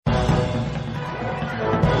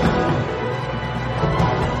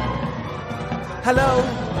Hello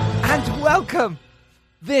and welcome.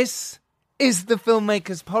 This is the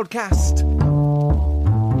Filmmakers Podcast.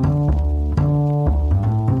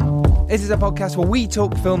 This is a podcast where we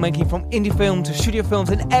talk filmmaking from indie film to studio films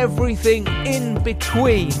and everything in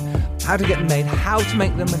between. How to get them made, how to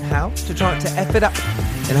make them, and how to try to F it up,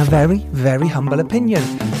 in a very, very humble opinion.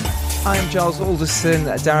 I am Giles Alderson,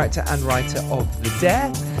 director and writer of The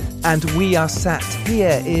Dare, and we are sat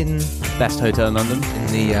here in... Best hotel in London. In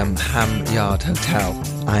the Ham Yard Hotel.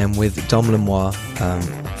 I am with Dom Lemoire,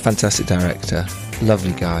 fantastic director,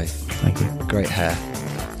 lovely guy. Thank you. Great hair.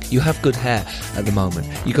 You have good hair at the moment.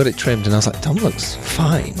 You got it trimmed, and I was like, Dom looks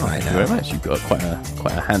fine right now. Thank you very much. You've got quite a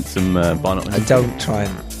handsome bonnet. And don't try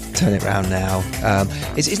and turn it round now.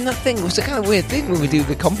 Isn't that thing? It's a kind of weird thing when we do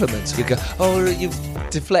the compliments. We go, oh, you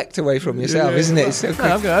deflect away from yourself, isn't it? It's so quick.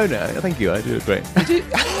 No, I'm going to own it. Thank you. I do it great.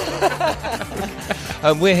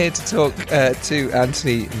 We're here to talk to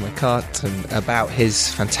Anthony McCarten about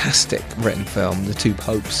his fantastic written film, The Two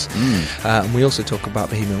Popes. And we also talk about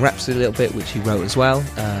Bohemian Rhapsody a little bit, which he wrote as well.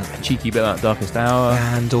 A cheeky bit about Darkest Hour.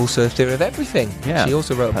 And also Theory of Everything, which he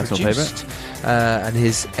also wrote and produced. And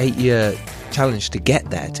his 8-year challenge to get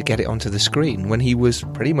there, to get it onto the screen, when he was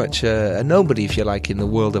pretty much a nobody, if you like, in the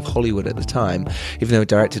world of Hollywood at the time, even though he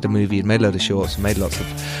directed a movie and made a load of shorts and made lots of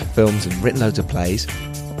films and written loads of plays.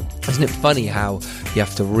 Isn't it funny how you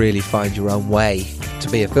have to really find your own way to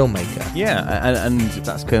be a filmmaker? Yeah, and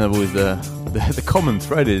that's kind of always the common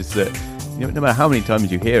thread is that, you know, no matter how many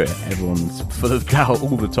times you hear it, everyone's full of doubt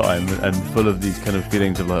all the time and full of these kind of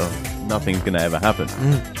feelings of like, oh, nothing's going to ever happen.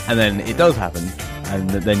 And then it does happen,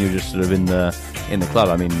 and then you're just sort of in the club.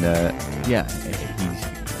 I mean,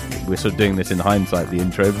 we're sort of doing this in hindsight, the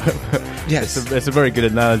intro, but yes, there's some very good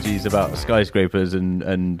analogies about skyscrapers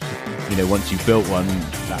and you know, once you've built one,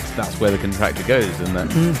 that's where the contractor goes, and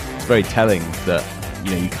that it's very telling that,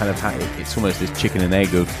 you know, you kind of it's almost this chicken and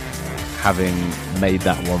egg of having made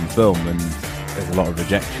that one film, and there's a lot of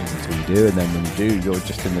rejection until you do, and then when you do, you're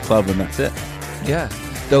just in the club and that's it. Yeah.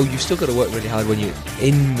 Though you've still got to work really hard when you're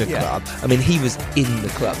in the club. I mean, he was in the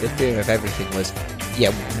club. The Theory of Everything was,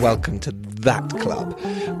 welcome to that club.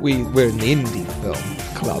 We're in the indie film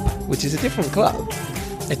club, which is a different club.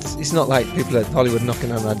 It's not like people at Hollywood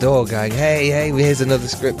knocking on our door going, hey, here's another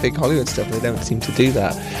script, big Hollywood stuff. They don't seem to do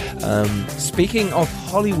that. Speaking of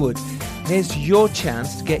Hollywood, here's your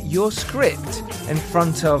chance to get your script in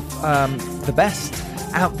front of the best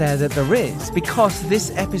out there that there is, because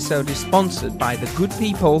this episode is sponsored by the good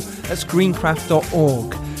people at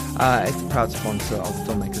screencraft.org. It's a proud sponsor of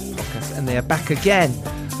the Filmmakers Podcast, and they are back again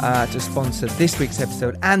to sponsor this week's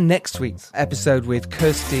episode and next week's episode with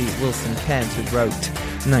Kirsty Wilson-Cairns, who wrote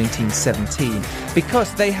 1917,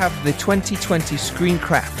 because they have the 2020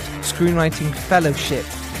 Screencraft Screenwriting Fellowship,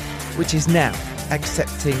 which is now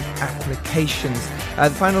accepting applications.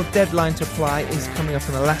 The final deadline to apply is coming up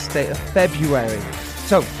on the last day of February.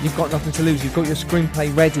 So you've got nothing to lose. You've got your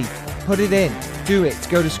screenplay ready. Put it in. Do it.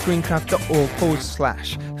 Go to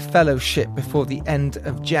screencraft.org/fellowship before the end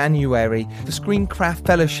of January. The Screencraft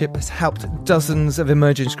Fellowship has helped dozens of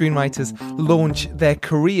emerging screenwriters launch their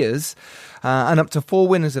careers. And up to 4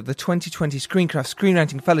 winners of the 2020 Screencraft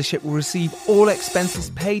Screenwriting Fellowship will receive all expenses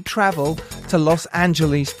paid travel to Los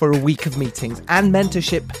Angeles for a week of meetings and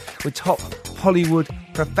mentorship with top Hollywood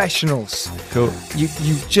professionals. Cool. You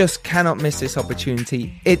just cannot miss this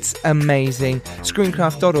opportunity. It's amazing.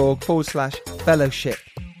 Screencraft.org/fellowship.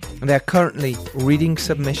 And they're currently reading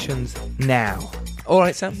submissions now. All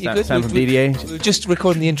right, Sam, you good? Sam from DDA. We're just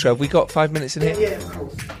recording the intro. Have we got 5 minutes in here? Yeah, of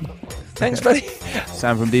course. Thanks, buddy.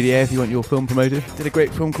 Sam from DDA, if you want your film promoted. Did a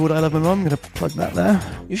great film called I Love My Mom. I'm going to plug that there.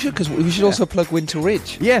 You should, because we should also plug Winter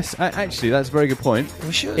Ridge. Yes, actually, that's a very good point.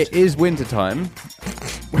 We should. It is winter time.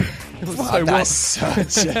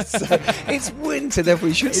 It's winter, therefore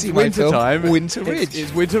you should see my winter film, time. Winter Ridge.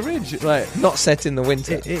 It's Winter Ridge. Like, not set in the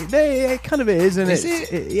winter. It kind of is, and is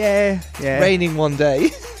yeah. Raining one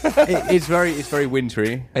day. It's very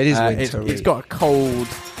wintry. It is wintry. It's got a cold,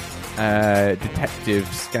 detective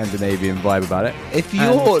Scandinavian vibe about it. If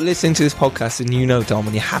you're listening to this podcast and you know Dom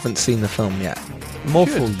and you haven't seen the film yet, more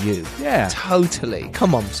for you. Yeah. Totally.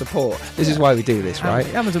 Come on, support. This is why we do this, right?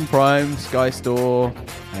 Amazon Prime, Sky Store.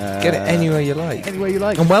 Get it anywhere you like. Anywhere you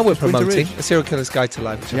like. And while we're promoting, A Serial Killer's Guide to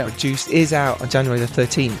Life, which I produced, is out on January the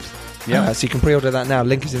 13th. Yeah. So you can pre-order that now.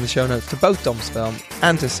 Link is in the show notes to both Dom's film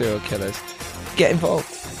and to Serial Killers. Get involved.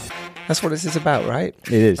 That's what this is about, right?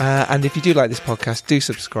 It is. And if you do like this podcast, do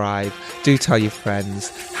subscribe, do tell your friends,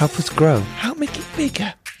 help us grow, help make it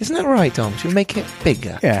bigger. Isn't that right, Dom? Should we make it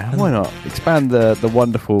bigger? Yeah, why not? Expand the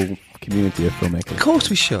wonderful community of filmmakers. Of course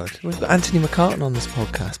we should. We've got Anthony McCarten on this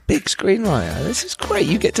podcast. Big screenwriter. This is great.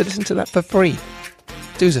 You get to listen to that for free.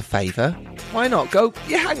 Do us a favour. Why not?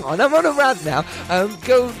 Hang on. I'm on a rant now.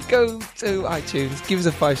 Go to iTunes. Give us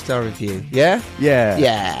a 5-star review. Yeah?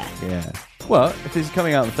 Yeah. Well, if this is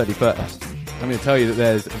coming out on the 31st, I'm going to tell you that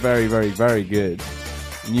there's a very, very, very good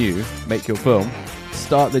new Make Your Film.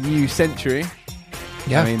 Start the new century.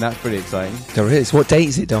 Yeah. I mean, that's pretty exciting. There is. What date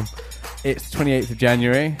is it, Dom? It's 28th of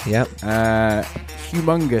January. Yep.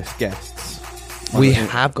 Humongous guests. We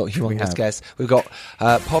have got humongous guests. We've got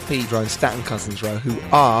Poppy Rowe and Staten Cousins Rowe, who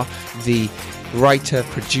are the writer,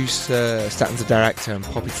 producer, Staten's the director, and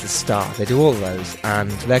Poppy's the star. They do all of those,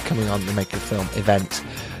 and they're coming on the Make Your Film event.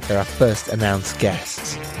 They're our first announced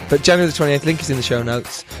guests. But January the 28th, link is in the show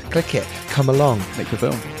notes. Click it. Come along. Make your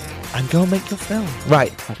film. And go and make your film.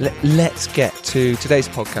 Right, let's get to today's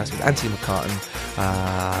podcast with Anthony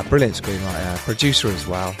McCarten, brilliant screenwriter, producer as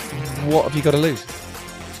well. What have you got to lose?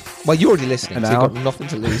 Well, you're already listening, so you've got nothing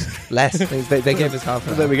to lose. Less. They gave us half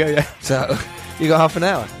an hour. There we go, yeah. So you got half an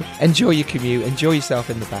hour. Enjoy your commute. Enjoy yourself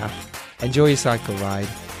in the bath. Enjoy your cycle ride.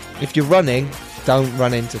 If you're running, don't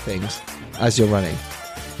run into things as you're running.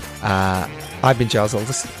 I've been Giles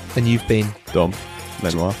Aldous, and you've been... Dom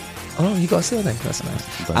Lenoir. Oh, you got a surname. That's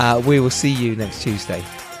nice. We will see you next Tuesday.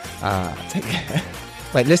 Take care.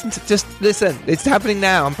 Wait, just listen. It's happening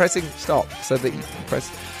now. I'm pressing stop so that you can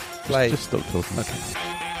press play. Just stop talking. Okay.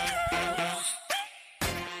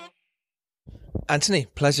 Anthony,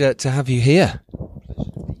 pleasure to have you here.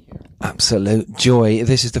 Absolute joy.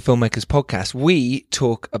 This is the Filmmakers Podcast. We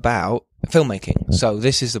talk about filmmaking. So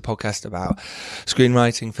this is the podcast about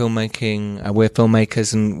screenwriting, filmmaking. We're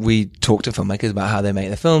filmmakers, and we talk to filmmakers about how they make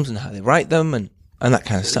their films and how they write them and that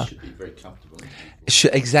kind of stuff. Should be very comfortable.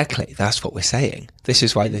 Exactly. That's what we're saying. This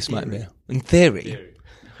is why this might be, in theory.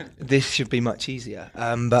 This should be much easier.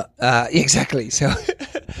 Exactly. So,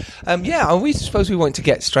 we suppose we want to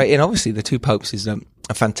get straight in. Obviously, The Two Popes is a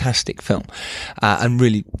fantastic film and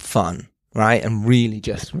really fun, right? And really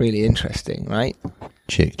interesting, right?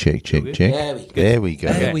 Check. There we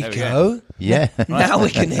go. Yeah. Now we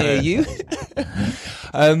can hear you.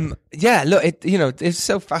 Look, it's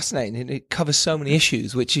so fascinating. It covers so many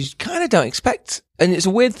issues, which you kind of don't expect. And it's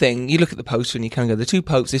a weird thing. You look at the poster and you kind of go, The Two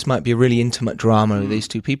Popes, this might be a really intimate drama of these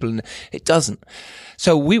two people. And it doesn't.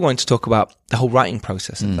 So we want to talk about the whole writing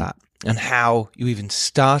process of that and how you even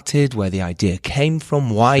started, where the idea came from,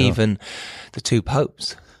 why even The Two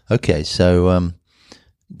Popes. Okay, so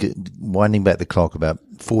winding back the clock, about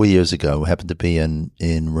 4 years ago, I happened to be in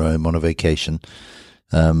Rome on a vacation,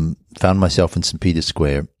 found myself in St. Peter's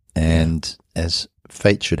Square, and as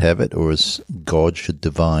fate should have it, or as God should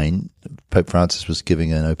divine, Pope Francis was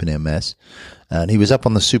giving an open-air mass, and he was up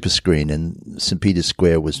on the super screen, and St. Peter's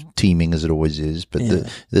Square was teeming as it always is, but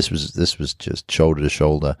this was just shoulder to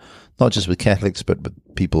shoulder, not just with Catholics, but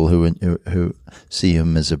people who see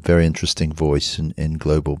him as a very interesting voice in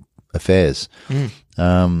global affairs.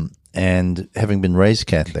 And having been raised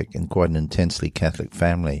Catholic in quite an intensely Catholic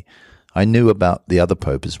family, I knew about the other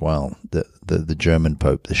Pope as well, the German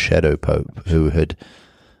Pope, the Shadow Pope, who had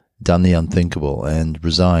done the unthinkable and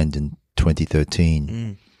resigned in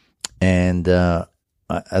 2013. And I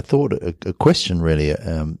thought a question really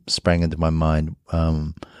sprang into my mind.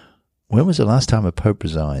 When was the last time a Pope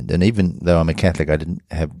resigned? And even though I'm a Catholic, I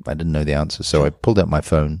didn't know the answer. So I pulled out my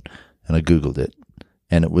phone and I Googled it.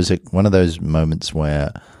 And it was one of those moments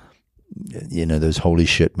where, those holy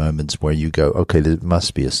shit moments where you go, okay, there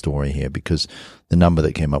must be a story here, because the number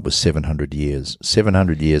that came up was 700 years.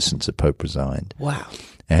 700 years since a Pope resigned. Wow.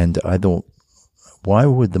 And I thought, why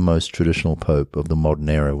would the most traditional Pope of the modern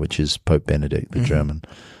era, which is Pope Benedict, the German,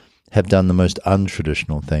 have done the most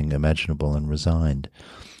untraditional thing imaginable and resigned?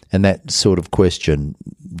 And that sort of question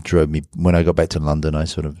drove me. When I got back to London, I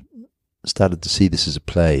sort of started to see this as a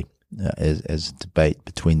play. As a debate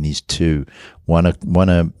between these two, one a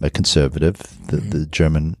conservative, the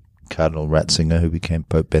German Cardinal Ratzinger, who became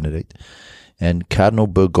Pope Benedict, and Cardinal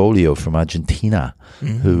Bergoglio from Argentina,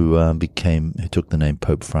 who took the name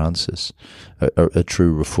Pope Francis, a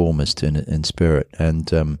true reformist in spirit,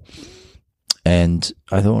 and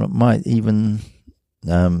I thought it might even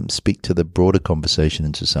speak to the broader conversation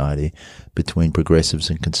in society between progressives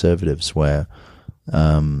and conservatives, where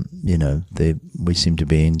we seem to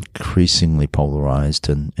be increasingly polarized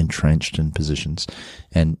and entrenched in positions,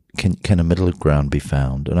 and can a middle ground be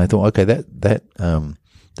found? And I thought, okay, that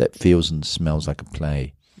feels and smells like a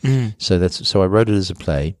play. So I wrote it as a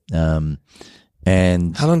play,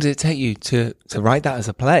 And how long did it take you to write that as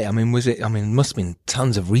a play? I mean, it must have been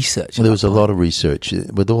tons of research. Well, there was a lot of research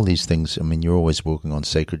with all these things. I mean, you're always walking on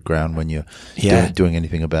sacred ground when you're doing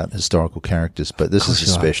anything about historical characters, but this is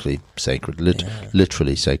especially sacred,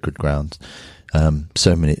 literally sacred ground.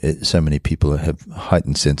 So many people have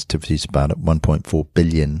heightened sensitivities about it. 1.4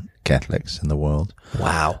 billion Catholics in the world.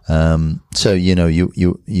 Wow. So,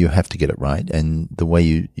 you have to get it right. And the way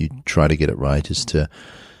you try to get it right is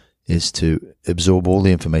to absorb all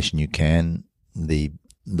the information you can, the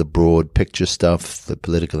broad picture stuff, the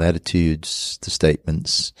political attitudes, the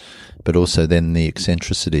statements, but also then the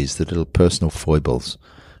eccentricities, the little personal foibles,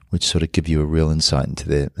 which sort of give you a real insight into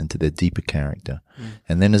their deeper character.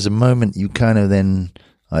 And then as a moment, you kind of then,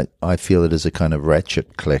 I feel it as a kind of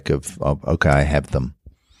ratchet click of okay, I have them.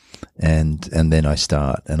 And then I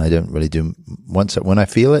start, and I don't really do, when I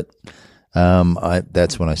feel it,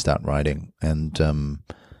 that's when I start writing.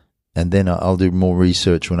 And then I'll do more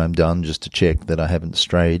research when I'm done, just to check that I haven't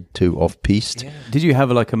strayed too off-piste. Yeah. Did you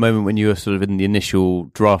have a moment when you were sort of in the initial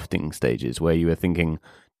drafting stages where you were thinking,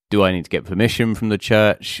 do I need to get permission from the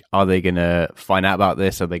church? Are they going to find out about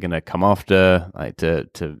this? Are they going to come after,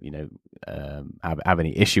 have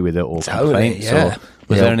any issue with it or complaints? Yeah. Or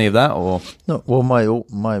was there any of that? Or no? Well,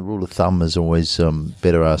 my rule of thumb is always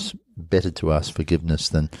better to ask forgiveness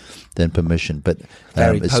than permission, but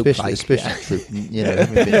especially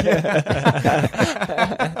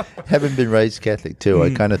having been raised Catholic too, I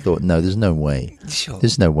kind of thought, no, there's no way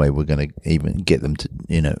we're going to even get them to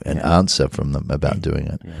an answer from them about doing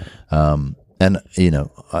it. And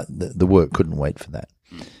the work couldn't wait for that.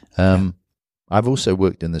 I've also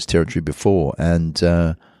worked in this territory before, and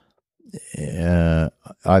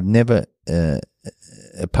I've never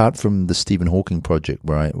apart from the Stephen Hawking project,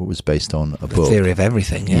 where it was based on a book, Theory of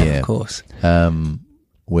Everything, of course,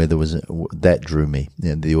 where there was that drew me,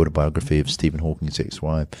 the autobiography of Stephen Hawking's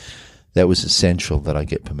ex-wife. That was essential that I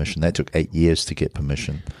get permission. That took 8 years to get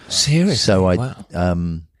permission. Seriously, so I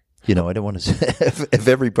don't want to say if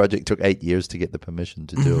every project took 8 years to get the permission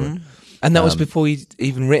to do it. And that was before you'd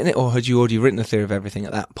even written it, or had you already written A Theory of Everything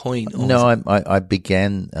at that point? No, I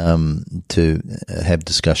began to have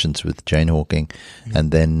discussions with Jane Hawking,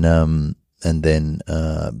 and then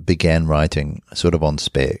began writing sort of on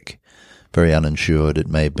spec, very uninsured. It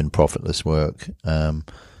may have been profitless work,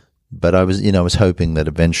 but I was hoping that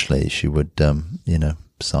eventually she would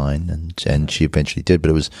sign, and she eventually did.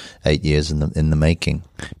 But it was 8 years in the making.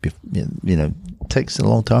 Takes a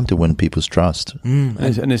long time to win people's trust. And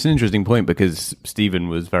it's an interesting point, because Stephen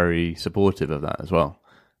was very supportive of that as well.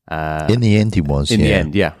 In the end, he was. In the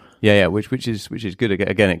end, yeah, which is good.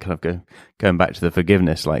 Again, it kind of going back to the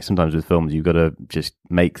forgiveness. Like sometimes with films, you've got to just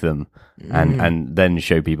make them and then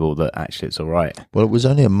show people that actually it's all right. Well, it was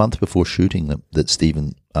only a month before shooting that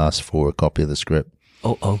Stephen asked for a copy of the script.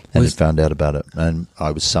 And he found out about it, and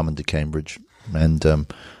I was summoned to Cambridge, and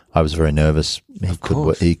I was very nervous.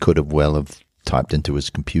 He could have typed into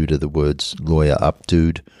his computer the words "lawyer up,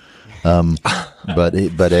 dude,"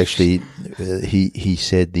 but actually, he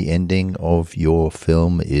said the ending of your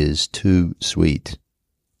film is too sweet.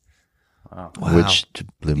 Wow. Which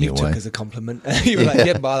blew me you away. Took as a compliment. You were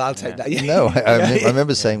like, well, I'll take that. Yeah. No, I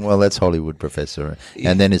remember saying, well, that's Hollywood, Professor.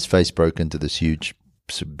 And then his face broke into this huge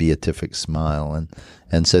beatific smile,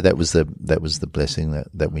 and so that was the blessing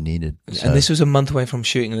that we needed. So. And this was a month away from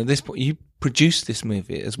shooting, and at this point you produced this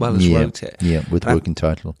movie as well as wrote it. Yeah, with working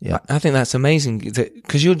title. Yeah, I think that's amazing,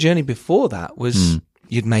 because your journey before that was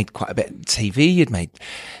you'd made quite a bit of TV, you'd made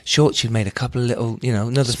shorts, you'd made a couple of little,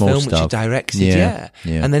 another Small film stuff. which you directed, yeah,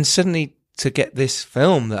 and then suddenly to get this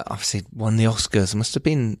film that obviously won the Oscars must have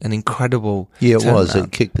been an incredible. Yeah, it was. turnaround.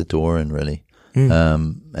 It kicked the door in, really,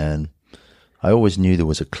 and I always knew there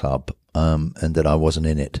was a club, and that I wasn't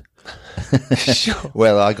in it. Sure.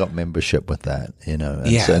 Well, I got membership with that,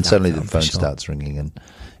 and suddenly the phone starts ringing,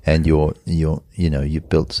 and you've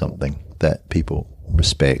built something that people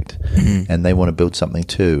respect, and they want to build something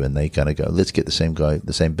too, and they kind of go, let's get the same guy,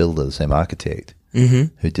 the same builder, the same architect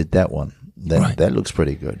who did that one. That looks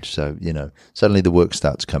pretty good. So suddenly the work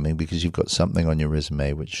starts coming, because you've got something on your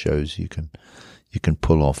resume which shows you can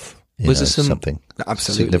pull off. Was there something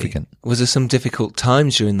significant? Was there some difficult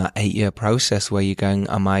times during that 8-year process where you're going,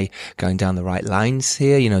 am I going down the right lines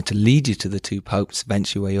here, to lead you to the two popes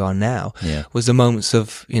eventually where you are now? Yeah. Was there moments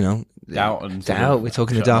of, doubt and doubt? We're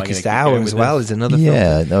talking The Darkest Hour as well as another film.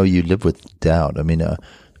 Yeah, no, you live with doubt. I mean,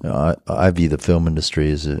 I view the film industry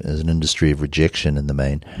as an industry of rejection in the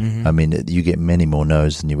main. I mean, you get many more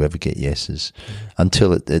no's than you ever get yeses,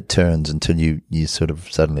 until it turns, until you sort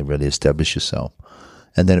of suddenly really establish yourself.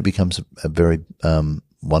 And then it becomes a very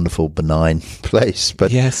wonderful, benign place.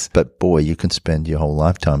 But Yes. but boy, you can spend your whole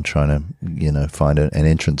lifetime trying to, find an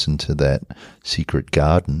entrance into that secret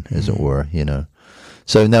garden, as it were,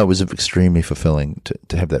 So no, it was extremely fulfilling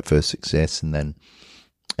to have that first success, and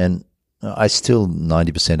I still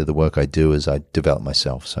 90% of the work I do is I develop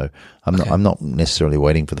myself. So I'm not necessarily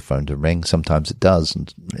waiting for the phone to ring. Sometimes it does,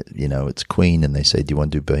 and it's Queen, and they say, "Do you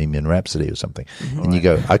want to do Bohemian Rhapsody or something?" And you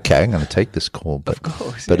go, "Okay, I'm going to take this call." But Of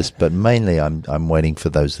course, but mainly I'm waiting for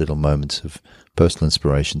those little moments of personal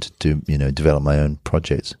inspiration to do develop my own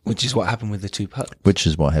projects. Which is what happened with the Two Popes. Which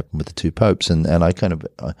is what happened with the Two Popes, and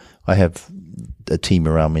I have a team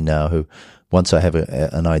around me now who, once I have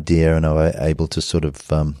an idea and I'm able to sort of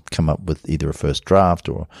come up with either a first draft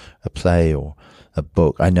or a play or a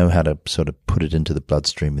book, I know how to sort of put it into the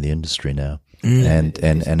bloodstream of the industry now,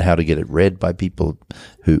 and how to get it read by people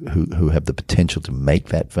who have the potential to make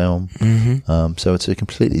that film. So it's a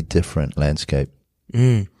completely different landscape.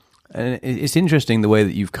 And it's interesting the way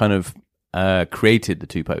that you've kind of created the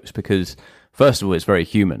Two Popes, because first of all, it's very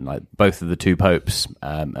human. Like both of the Two Popes,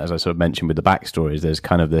 as I sort of mentioned with the backstories, there's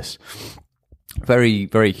kind of this very,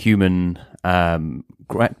 very human,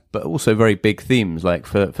 but also very big themes. Like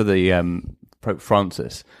for the Pope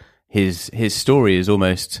Francis, his story is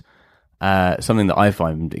almost something that I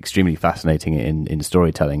find extremely fascinating in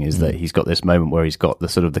storytelling, is that he's got this moment where he's got the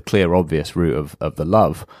sort of the clear, obvious route of the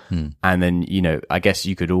love, and then I guess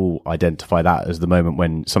you could all identify that as the moment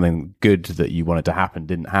when something good that you wanted to happen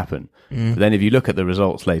didn't happen. But then if you look at the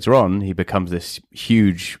results later on, he becomes this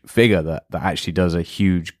huge figure that actually does a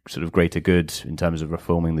huge sort of greater good in terms of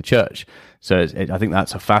reforming the church. So I think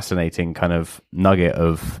that's a fascinating kind of nugget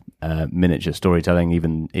of miniature storytelling,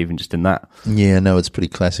 even just in that. Yeah, no, it's pretty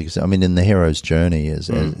classic. I mean, in the hero's journey, as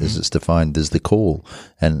it's defined, there's the call,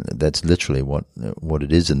 and that's literally what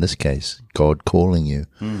it is in this case. God calling you,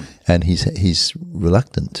 and he's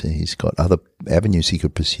reluctant. He's got other avenues he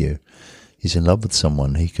could pursue. He's in love with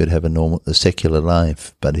someone. He could have a secular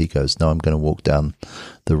life, but he goes, "No, I'm going to walk down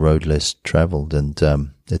the road less traveled," and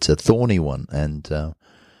it's a thorny one,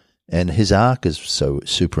 and his arc is so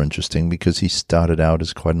super interesting because he started out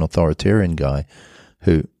as quite an authoritarian guy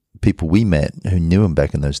who people we met who knew him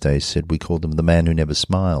back in those days said we called him the man who never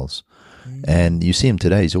smiles. And you see him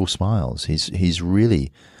today, he's all smiles. He's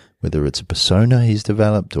really, whether it's a persona he's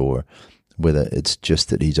developed or whether it's just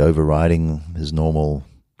that he's overriding his normal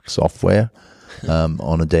software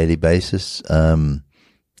on a daily basis,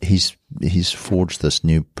 he's forged this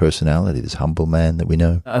new personality, this humble man that we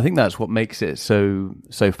know. I think that's what makes it so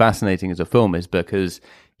fascinating as a film, is because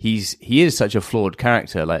he is such a flawed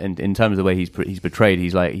character. Like in terms of the way he's portrayed,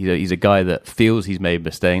 he's a guy that feels he's made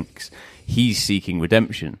mistakes. He's seeking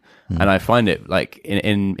redemption, and I find it like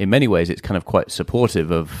in many ways it's kind of quite supportive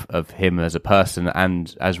of him as a person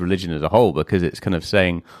and as religion as a whole, because it's kind of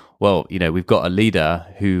saying, well, we've got a leader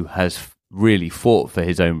who has really fought for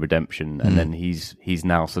his own redemption, and then he's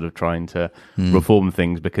now sort of trying to reform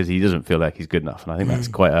things because he doesn't feel like he's good enough. And I think that's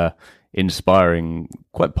quite a inspiring,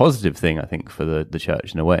 quite positive thing, I think, for the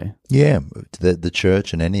church in a way. Yeah, the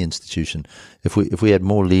church and any institution. If we had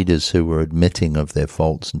more leaders who were admitting of their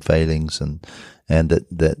faults and failings, and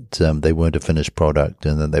that they weren't a finished product,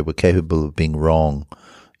 and that they were capable of being wrong,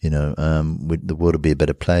 the world would be a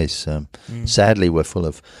better place. Sadly, we're full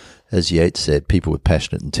of, as Yeats said, people with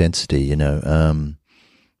passionate intensity, and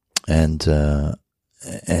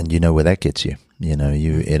you know where that gets you.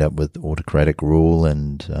 You end up with autocratic rule,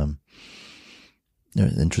 and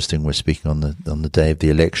interesting. We're speaking on the day of the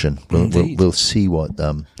election. We'll see what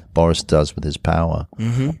Boris does with his power,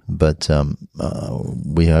 but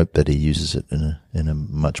we hope that he uses it in a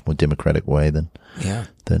much more democratic way than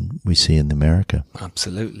we see in America.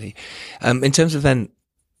 Absolutely. In terms of then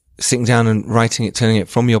sitting down and writing it, turning it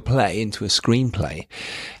from your play into a screenplay,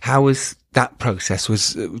 how was that process?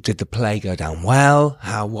 Did the play go down well?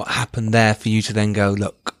 What happened there for you to then go,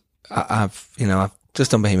 look, I've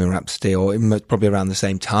just done Bohemian Rhapsody, or probably around the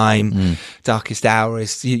same time, Darkest Hour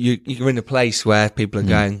is, you're in a place where people are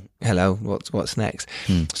going, hello, what's next?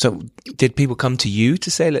 So did people come to you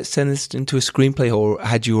to say, let's turn this into a screenplay, or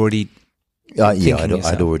had you already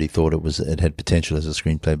I'd already thought it had potential as a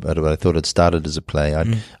screenplay, but I thought it started as a play.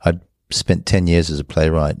 I'd spent 10 years as a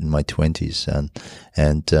playwright in my 20s,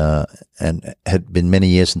 and had been many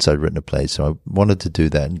years since I'd written a play, so I wanted to do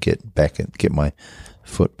that and get my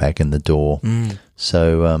foot back in the door.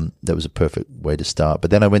 So that was a perfect way to start.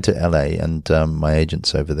 But then I went to LA, and my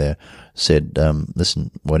agents over there said,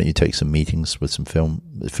 listen, why don't you take some meetings with some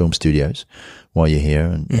film studios while you're here,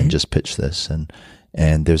 and just pitch this.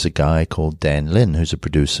 And there's a guy called Dan Lin who's a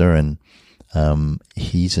producer, and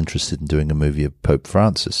he's interested in doing a movie of Pope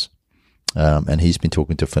Francis. And he's been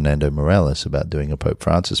talking to Fernando Morales about doing a Pope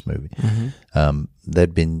Francis movie.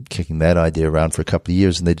 They'd been kicking that idea around for a couple of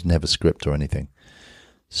years, and they didn't have a script or anything.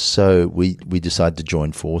 So we decided to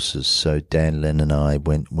join forces. So Dan Lin and I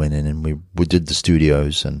went in, and we did the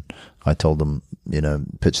studios, and I told them,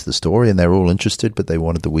 pitch the story, and they were all interested, but they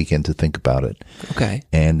wanted the weekend to think about it. Okay.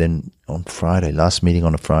 And then on Friday, last meeting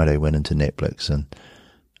on a Friday, went into Netflix and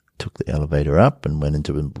took the elevator up and went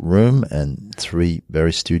into a room, and 3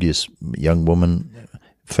 very studious young women,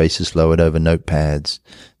 faces lowered over notepads.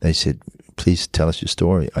 They said, please tell us your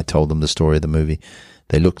story. I told them the story of the movie.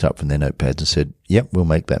 They looked up from their notepads and said, yep, we'll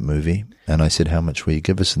make that movie. And I said, how much will you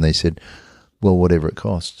give us? And they said, well, whatever it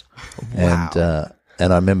costs. Wow.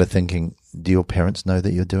 And I remember thinking, do your parents know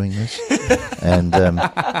that you're doing this? and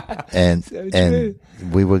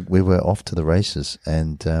we were off to the races,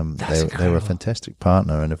 and they were a fantastic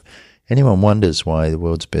partner. And if anyone wonders why the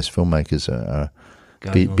world's best filmmakers are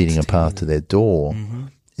beating a path to their door,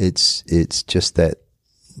 it's just that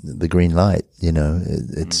the green light.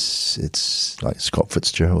 It's like Scott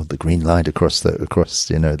Fitzgerald, the green light across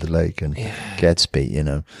the lake, and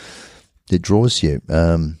Gatsby. It draws you.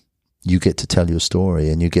 You get to tell your story,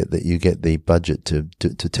 and you get the budget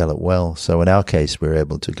to tell it well. So in our case, we're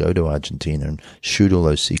able to go to Argentina and shoot all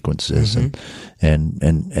those sequences, and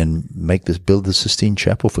build the Sistine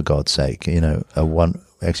Chapel, for God's sake.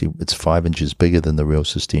 Actually, it's 5 inches bigger than the real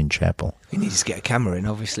Sistine Chapel. You need to get a camera in,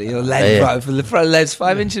 obviously. Your lens, right, for the front lens,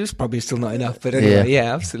 5 inches, probably still not enough. But anyway,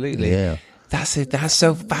 absolutely. Yeah. That's it. That's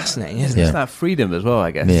so fascinating, isn't it? It's that freedom as well,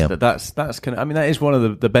 I guess. Yeah. That's kind of, that is one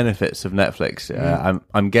of the benefits of Netflix.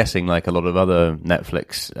 I'm guessing, like a lot of other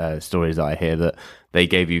Netflix stories that I hear, that they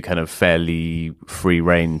gave you kind of fairly free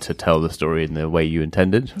reign to tell the story in the way you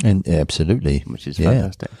intended. And absolutely, which is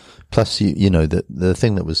fantastic. Plus, the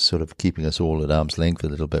thing that was sort of keeping us all at arm's length a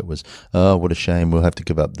little bit was, oh, what a shame, we'll have to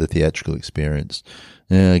give up the theatrical experience.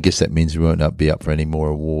 I guess that means we won't be up for any more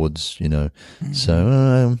awards,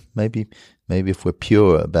 So maybe if we're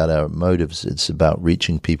pure about our motives, it's about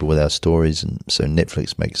reaching people with our stories, and so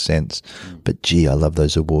Netflix makes sense. But gee, I love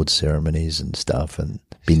those award ceremonies and stuff, and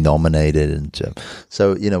be nominated, and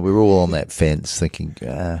so we're all on that fence, thinking,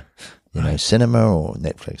 cinema or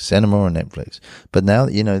Netflix. But now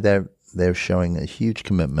they're showing a huge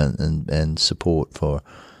commitment and support for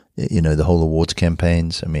the whole awards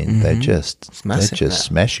campaigns. I mean, they're just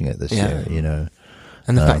smashing it this year.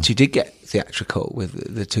 And the fact you did get theatrical with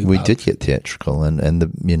the 2. We did get theatrical, and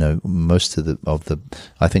the most of the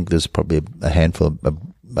I think there's probably a handful of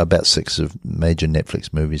about 6 of major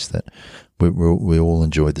Netflix movies that we all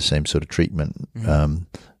enjoyed the same sort of treatment.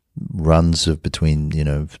 Runs of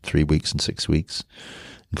between 3 weeks and 6 weeks,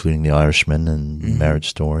 including The Irishman and Marriage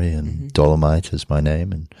Story and Dolomite Is My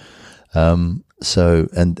Name, and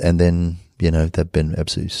then they've been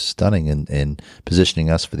absolutely stunning in positioning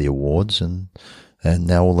us for the awards, and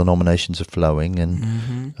now all the nominations are flowing,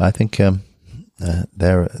 and I think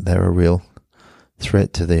they're a real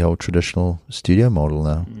threat to the old traditional studio model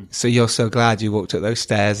now. So you're so glad you walked up those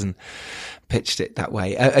stairs and pitched it that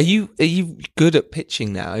way. Are you good at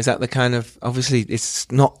pitching now? Is that the kind of, obviously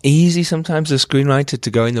it's not easy sometimes as a screenwriter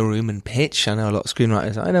to go in the room and pitch. I know a lot of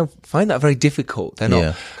screenwriters, find that very difficult. They're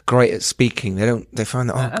not great at speaking. They find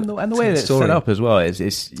that, and the way that it's set up as well is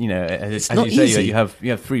as not you say, easy. you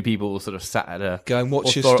have 3 people sort of sat at a go and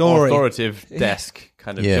watch your story authoritative desk,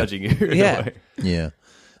 kind of judging you. In a way. Yeah.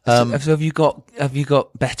 So have you got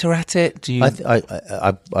better at it? Do you?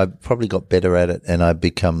 I probably got better at it, and I've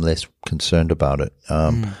become less concerned about it.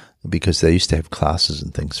 Because they used to have classes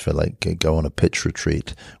and things for go on a pitch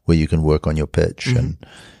retreat where you can work on your pitch, and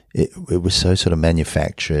it was so sort of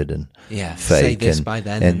manufactured and fake. Say this by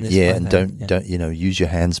then, and this by then. Don't use your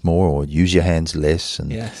hands more or use your hands less,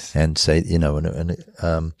 and say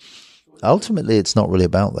ultimately it's not really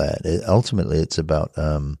about that. Ultimately it's about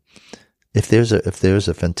if there's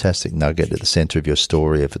a fantastic nugget at the center of your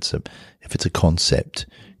story, if it's a concept,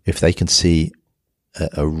 if they can see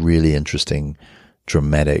a really interesting,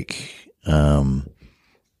 dramatic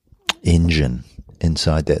engine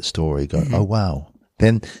inside that story, go, oh wow,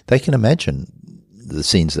 then they can imagine the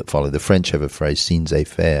scenes that follow. The French have a phrase, scenes à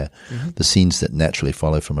faire, the scenes that naturally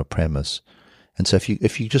follow from a premise. And so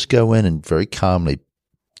if you just go in and very calmly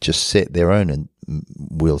just set their own and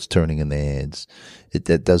wheels turning in their heads,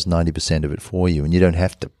 that does 90% of it for you, and you don't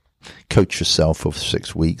have to coach yourself for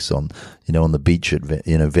 6 weeks on the beach at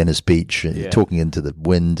Venice Beach, talking into the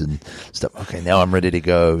wind and stuff. Okay, now I'm ready to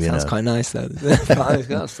go. Sounds quite nice though.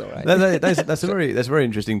 That's all right. That's a very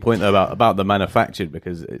interesting point though, about the manufactured,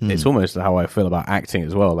 because it's almost how I feel about acting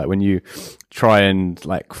as well. Like when you try and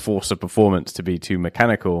like force a performance to be too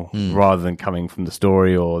mechanical rather than coming from the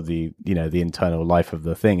story or the internal life of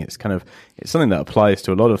the thing. It's something that applies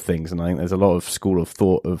to a lot of things, and I think there's a lot of school of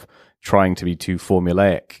thought of trying to be too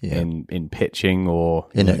formulaic in pitching or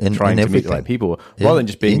trying to meet the right people, rather than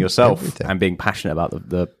just being yourself and being passionate about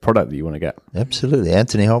the product that you want to get. Absolutely.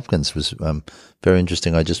 Anthony Hopkins was very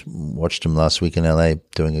interesting. I just watched him last week in LA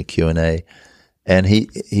doing a Q&A, and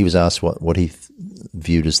he was asked what he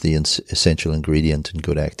viewed as the essential ingredient in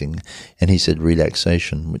good acting, and he said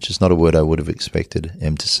relaxation, which is not a word I would have expected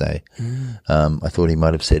him to say. I thought he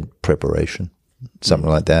might have said preparation, something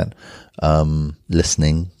like that.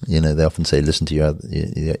 Listening, they often say listen to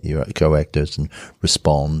your co-actors and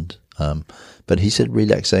respond. But he said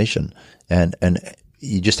relaxation, and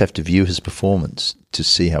you just have to view his performance to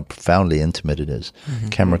see how profoundly intimate it is.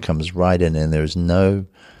 Camera comes right in, and there's no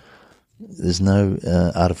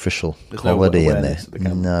artificial quality in there.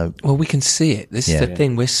 No. Well, we can see it. This is the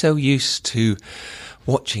thing. We're so used to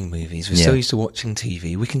watching movies. We're so used to watching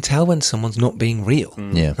TV. We can tell when someone's not being real.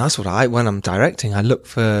 Yeah. That's what when I'm directing, I look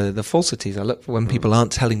for the falsities. I look for when people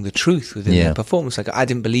aren't telling the truth within their performance. Like, I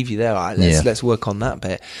didn't believe you there. Let's work on that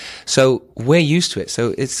bit. So we're used to it.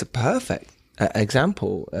 So it's a perfect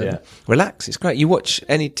example. Relax. It's great. You watch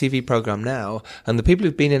any TV program now, and the people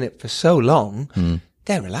who've been in it for so long,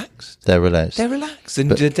 they're relaxed. They're relaxed. And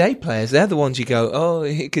the day players, they're the ones you go, oh,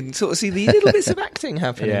 you can sort of see the little bits of acting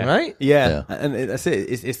happening, right? Yeah. And that's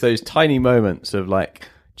it. It's those tiny moments of like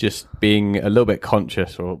just being a little bit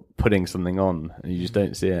conscious or putting something on, and you just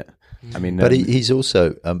don't see it. I mean, but he's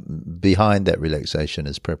also behind that relaxation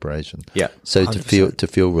is preparation. Yeah. So 100%. to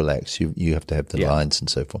feel relaxed, you have to have the lines and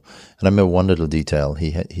so forth. And I remember one little detail.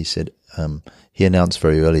 He said he announced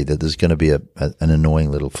very early that there's going to be an annoying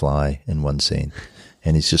little fly in one scene,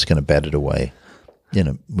 and he's just going to bat it away. We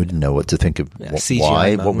didn't know what to think of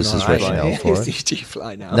why. What was his rationale for it? CG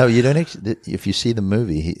fly now. No, you don't. If you see the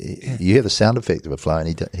movie, you hear the sound effect of a fly,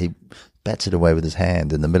 and he bats it away with his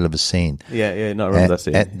hand in the middle of a scene. Yeah, no, I remember that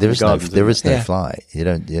scene. There is no fly. You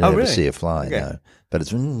don't ever really? see a fly. Okay. No, but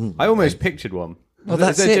it's. I almost pictured one. Well,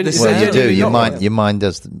 that's it. Well, you do. Your mind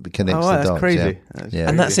does connects the dots. That's crazy. Yeah.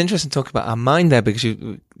 And that's interesting to talk about our mind there, because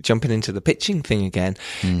you jumping into the pitching thing again,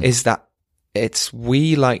 is that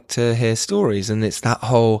we like to hear stories, and it's that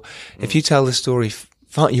whole, if you tell the story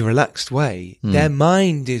your relaxed way, their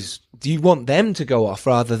mind is, do you want them to go off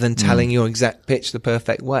rather than telling your exact pitch the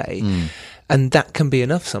perfect way? And that can be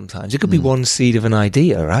enough sometimes. It could be one seed of an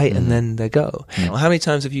idea, right? And then they go. How many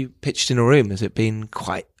times have you pitched in a room? Has it been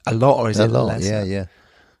quite a lot, or is it less? Yeah.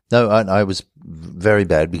 No, I was very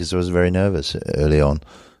bad because I was very nervous early on.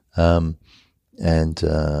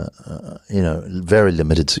 Very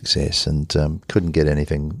limited success, and couldn't get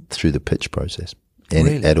anything through the pitch process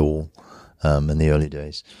at all in the early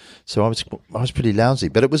days. So I was pretty lousy,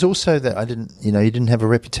 but it was also that I didn't, you didn't have a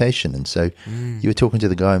reputation, and so you were talking to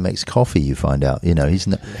the guy who makes coffee. You find out, he's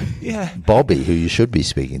not. Bobby, who you should be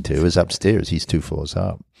speaking to, is upstairs. He's 2 floors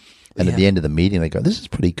up. And at the end of the meeting, they go, "This is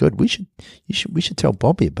pretty good. We should tell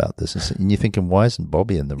Bobby about this." And you're thinking, "Why isn't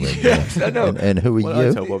Bobby in the room?" And who are you?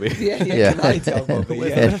 I tell Bobby. Can I tell Bobby?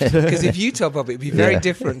 Because if you tell Bobby, it'd be very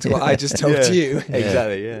different to what I just told you.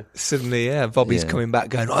 Exactly. Yeah. Suddenly, Bobby's coming back,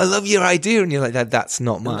 going, "I love your idea," and you're like, "That's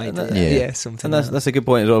not my idea." Something. And that's a good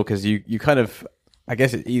point as well, because you kind of, I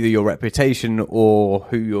guess, it's either your reputation or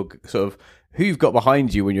who you've got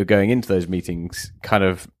behind you when you're going into those meetings kind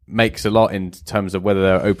of makes a lot in terms of whether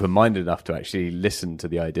they're open-minded enough to actually listen to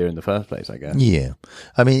the idea in the first place, I guess. Yeah.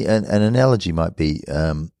 I mean, an analogy might be,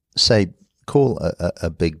 say, call a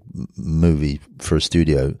big movie for a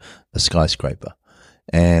studio a skyscraper.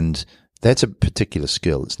 And that's a particular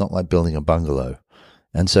skill. It's not like building a bungalow.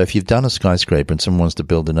 And so if you've done a skyscraper and someone wants to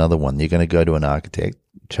build another one, you're going to go to an architect,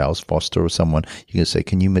 Charles Foster or someone, you're going to say,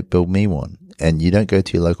 "Can you build me one?" And you don't go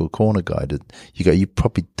to your local corner guy. You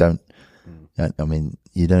probably don't, I mean,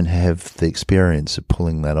 you don't have the experience of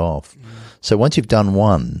pulling that off. So once you've done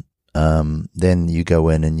one, then you go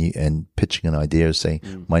in and pitching an idea,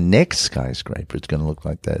 saying, "My next skyscraper is going to look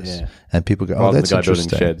like this." Yeah. And people go, "Oh, that's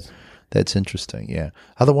interesting." That's interesting. Yeah.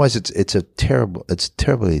 Otherwise, it's a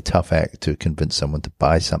terribly tough act to convince someone to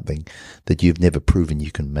buy something that you've never proven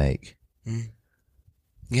you can make.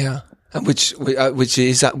 Yeah. Which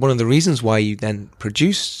is that one of the reasons why you then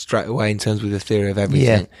produce straight away in terms of the theory of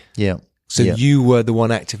everything? Yeah. So you were the one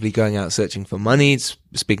actively going out searching for money,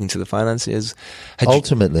 speaking to the financiers.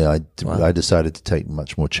 Ultimately, I decided to take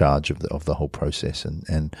much more charge of the whole process,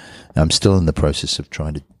 and I'm still in the process of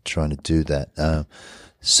trying to do that,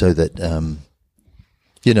 so that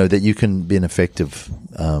that you can be an effective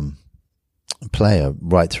player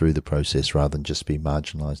right through the process rather than just be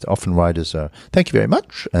marginalized. Often writers are, thank you very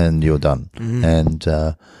much, and you're done, and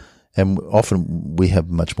often we have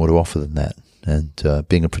much more to offer than that. And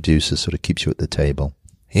being a producer sort of keeps you at the table.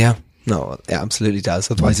 Yeah, no, it absolutely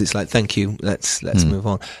does. Otherwise, it's like, thank you, let's move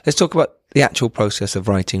on. Let's talk about the actual process of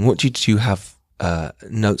writing. What do you have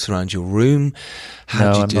notes around your room?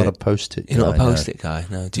 How do you do I'm not a post-it guy. You're not a post-it guy,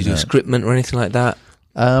 no. Do you do scriptment or anything like that?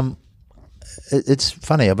 It's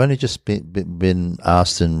funny. I've only just been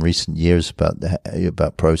asked in recent years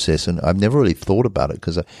about process, and I've never really thought about it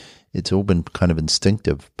because it's all been kind of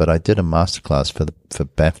instinctive. But I did a masterclass for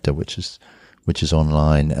BAFTA, which is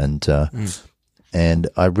online, and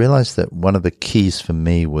I realized that one of the keys for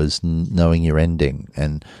me was knowing your ending.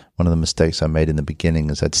 And one of the mistakes I made in the beginning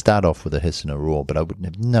is I'd start off with a hiss and a roar, but I would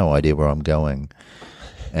have no idea where I'm going.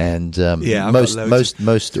 And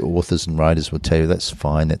most authors and writers will tell you that's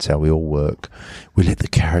fine. That's how we all work. We let the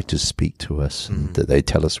characters speak to us, and that they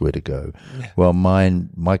tell us where to go. Yeah. Well,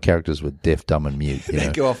 my characters were deaf, dumb, and mute. They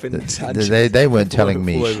go off in they weren't telling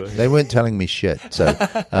me. They weren't telling me shit. So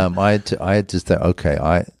I had to say, okay,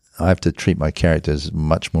 I have to treat my characters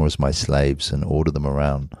much more as my slaves and order them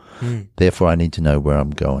around. Therefore, I need to know where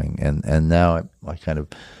I'm going. And now I kind of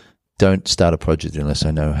don't start a project unless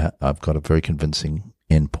I know I've got a very convincing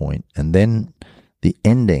end point, and then the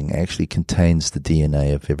ending actually contains the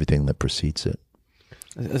DNA of everything that precedes it.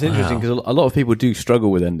 It's interesting because a lot of people do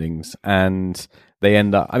struggle with endings, and they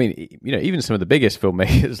end up. I mean, even some of the biggest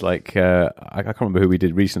filmmakers, like I can't remember who we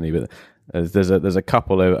did recently, but there's a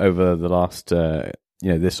couple over the last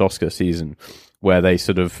this Oscar season where they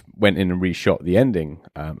sort of went in and reshot the ending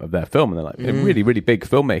of their film, and they're like they're really, really big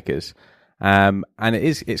filmmakers, and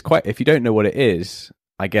it's quite. If you don't know what it is,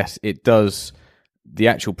 I guess it does. The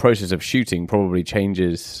actual process of shooting probably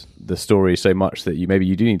changes the story so much that you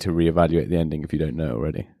do need to reevaluate the ending if you don't know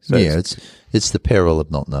already. So it's the peril of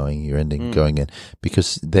not knowing your ending going in,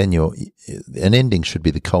 because then an ending should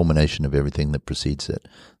be the culmination of everything that precedes it,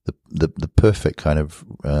 the perfect kind of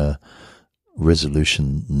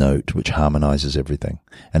resolution note which harmonizes everything.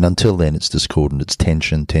 And until then, it's discordant. It's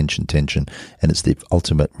tension, and it's the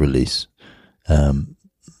ultimate release.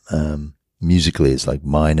 Musically, it's like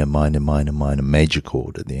minor, major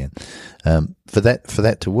chord at the end. For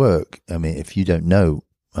that to work, I mean, if you don't know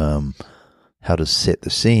how to set the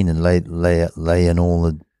scene and lay in all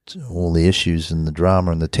the issues and the drama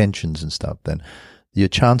and the tensions and stuff, then your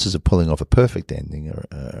chances of pulling off a perfect ending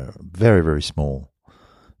are very, very small.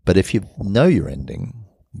 But if you know your ending,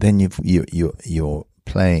 then you're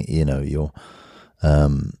playing.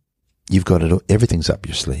 You've got it. Everything's up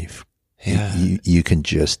your sleeve. Yeah. You can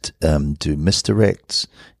just do misdirects.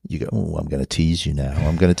 You go, oh, I'm going to tease you now.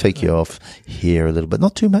 I'm going to take you off here a little bit.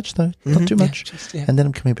 Not too much, though. Not too much. And then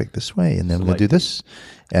I'm coming back this way, and then I'm going to do this.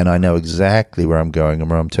 And I know exactly where I'm going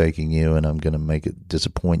and where I'm taking you, and I'm going to make it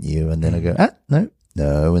disappoint you. And then I go, no.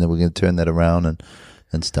 And then we're going to turn that around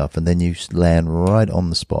and stuff. And then you land right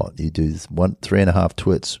on the spot. You do 3.5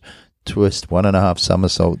 twist, 1.5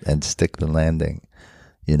 somersault, and stick the landing.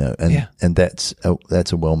 And that's a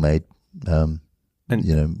well-made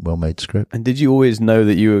well-made script. And did you always know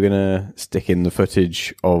that you were going to stick in the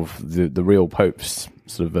footage of the real popes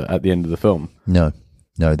sort of at the end of the film? No,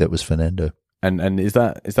 that was Fernando. And is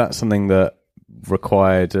that something that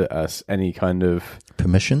required us any kind of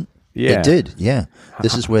permission? Yeah, it did. Yeah,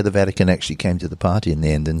 this is where the Vatican actually came to the party in the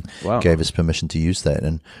end and gave us permission to use that.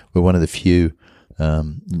 And we're one of the few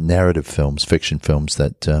narrative films, fiction films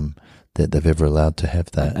that they've ever allowed to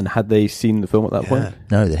have that. And had they seen the film at that point?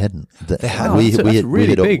 No, they hadn't. They hadn't. That's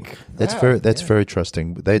really big. That's very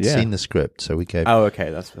trusting. They'd seen the script, so we gave. Oh, okay,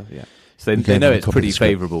 that's So they know it's pretty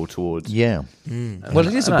favourable towards. Yeah. Well,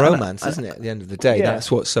 it is a bromance, isn't it? At the end of the day, that's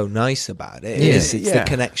what's so nice about it. It's the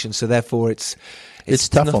connection. So therefore, it's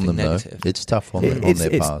tough on them negative. though. It's tough on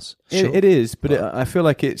their paths. It is, but I feel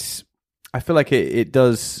like it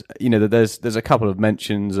does. There's a couple of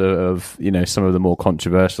mentions of some of the more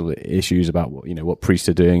controversial issues about what priests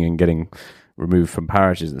are doing and getting removed from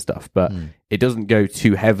parishes and stuff, but it doesn't go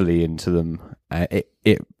too heavily into them.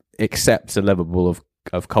 It accepts a level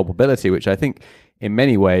of culpability, which I think in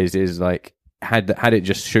many ways is like had it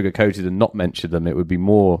just sugar-coated and not mentioned them, it would be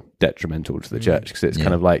more detrimental to the church, because it's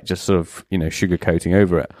kind of like just sort of sugar-coating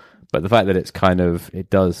over it. But the fact that it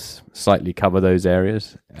does slightly cover those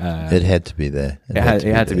areas, it had to be there. It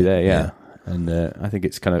had to be there, yeah. and I think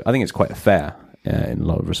it's quite fair in a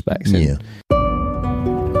lot of respects. Yeah.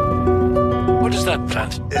 What is that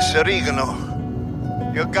plant? It's oregano.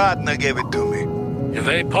 Your gardener gave it to me. You're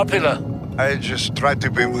very popular. I just try to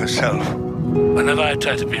be myself. Whenever I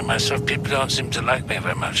try to be myself, people don't seem to like me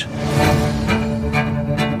very much.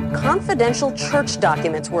 Confidential church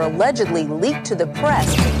documents were allegedly leaked to the press,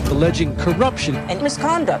 alleging corruption and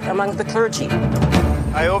misconduct among the clergy.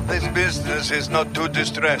 I hope this business is not too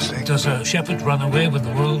distressing. Does a shepherd run away when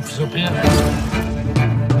the wolves appear?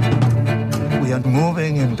 We are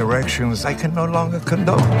moving in directions I can no longer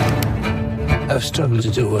condone. I've struggled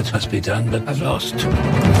to do what must be done, but I've lost.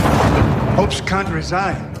 Popes can't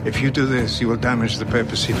resign. If you do this, you will damage the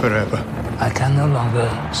papacy forever. I can no longer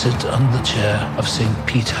sit on the chair of St.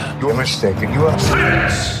 Peter. You are mistaken. You are...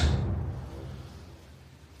 Silence!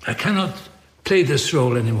 I cannot play this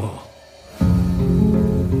role anymore.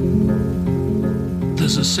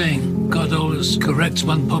 There's a saying, God always corrects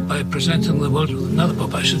one pope by presenting the world with another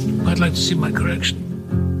pope. I should quite like to see my correction.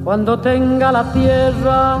 Cuando tenga la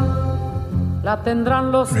tierra, la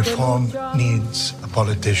tendrán los Reform needs a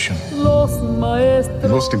politician. The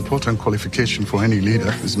most important qualification for any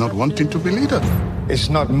leader is not wanting to be leader. It's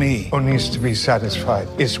not me who needs to be satisfied.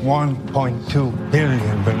 It's 1.2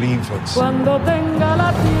 billion believers. Cuando tenga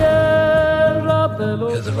la tierra de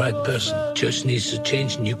los You're the right person. Church needs to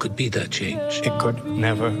change, and you could be that change. It could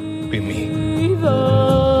never be me.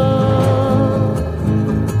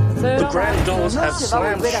 The grand doors have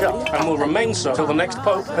slammed shut and will remain so till the next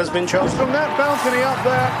pope has been chosen. From that balcony up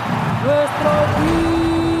there,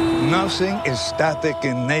 nothing is static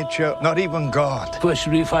in nature, not even God. Where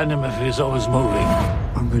should we find him if he's always moving?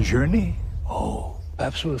 On the journey? Oh,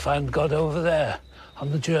 perhaps we'll find God over there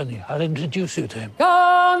on the journey. I'll introduce you to him.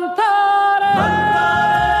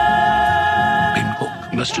 People,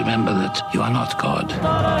 you must remember that you are not God.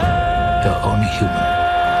 You're only human.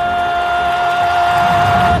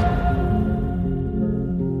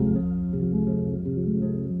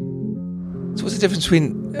 So what's the difference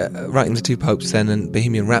between writing The Two Popes then and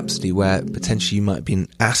Bohemian Rhapsody, where potentially you might have been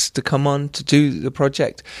asked to come on to do the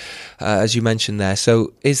project, as you mentioned there?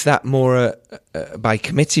 So is that more by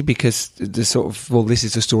committee because the sort of, well, this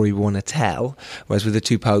is the story we want to tell, whereas with The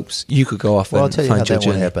Two Popes, you could go off and find your journey? I'll tell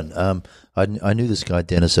you how that one happened. I knew this guy,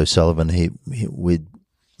 Dennis O'Sullivan. We'd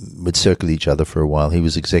circle each other for a while. He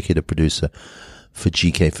was executive producer for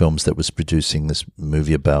GK Films that was producing this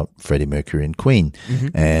movie about Freddie Mercury and Queen. Mm-hmm.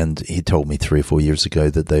 And he told me 3 or 4 years ago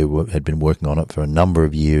that they had been working on it for a number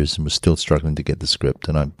of years and was still struggling to get the script.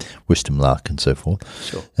 And I wished him luck and so forth.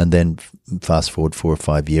 Sure. And then fast forward 4 or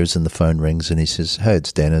 5 years and the phone rings and he says, "Hey,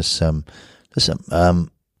 it's Dennis. Listen,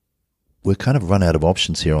 we're kind of run out of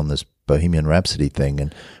options here on this Bohemian Rhapsody thing.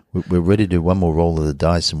 And we're ready to do one more roll of the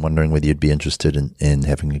dice and wondering whether you'd be interested in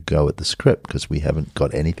having a go at the script because we haven't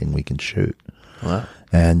got anything we can shoot." Wow.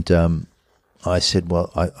 And I said,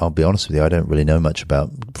 "Well, I'll be honest with you. I don't really know much about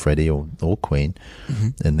Freddie or Queen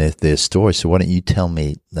and their story. So why don't you tell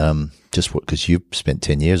me just what? Because you've spent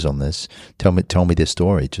 10 years on this. Tell me their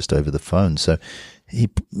story just over the phone." So he,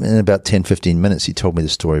 in about 10, 15 minutes, he told me the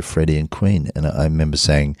story of Freddie and Queen, and I remember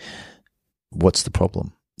saying, "What's the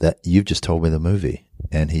problem? That you've just told me the movie?"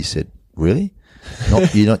 And he said, "Really?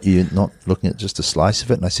 You're not looking at just a slice of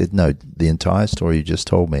it?" And I said, "No, the entire story you just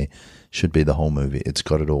told me should be the whole movie. It's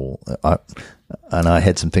got it all." And I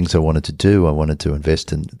had some things I wanted to do. I wanted to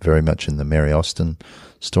invest very much in the Mary Austin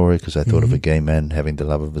story because I thought of a gay man having the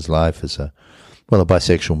love of his life as a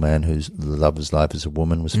bisexual man who's the love of his life as a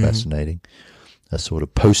woman was fascinating. A sort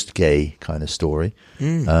of post-gay kind of story.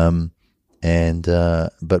 But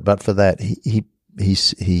for that,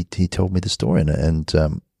 he told me the story, and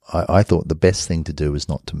I thought the best thing to do was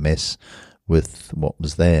not to mess with what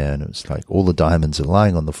was there, and it was like all the diamonds are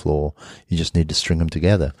lying on the floor. You just need to string them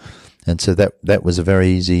together, and so that was a very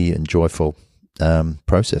easy and joyful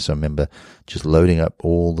process. I remember just loading up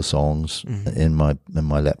all the songs in my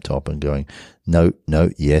laptop and going, no,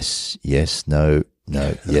 yes, no,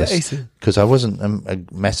 yes, because I wasn't a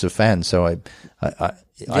massive fan, so I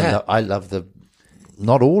love the.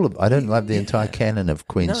 Not all of. I don't love the entire canon of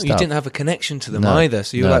Queen stuff. You didn't have a connection to them either,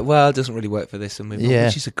 so you were like, "Well, it doesn't really work for this," and which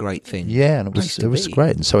is a great thing. Yeah, and it was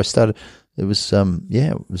great. And so I started. It was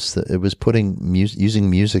it was putting using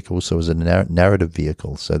music also as a narrative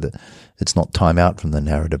vehicle, so that it's not time out from the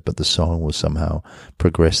narrative, but the song will somehow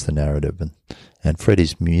progress the narrative. And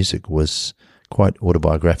Freddie's music was quite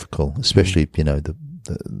autobiographical, especially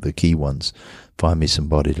the key ones: "Find Me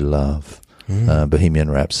Somebody to Love," Bohemian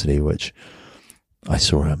Rhapsody, which I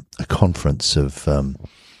saw a conference of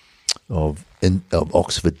of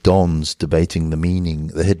Oxford dons debating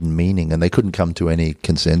the hidden meaning, and they couldn't come to any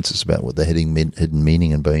consensus about what the hidden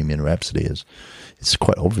meaning in Bohemian Rhapsody is. It's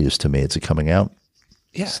quite obvious to me. It's a coming out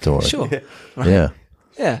story. Sure. Yeah.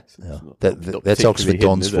 Yeah. That's Oxford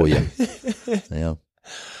dons for you. Yeah.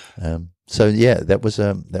 So yeah, that was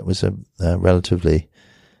a relatively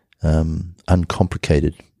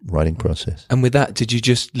uncomplicated writing process. And with that, did you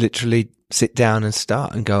just literally sit down and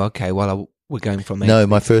start and go, okay, well, we're going from A No, to B?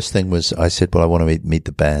 my first thing was I said, well, I want to meet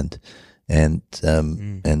the band, and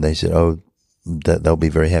they said, oh, they'll be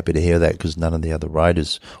very happy to hear that, because none of the other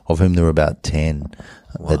writers, of whom there were about 10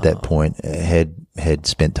 at that point, had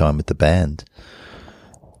spent time with the band.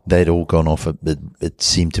 They'd all gone off. It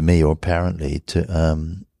seemed to me, or apparently,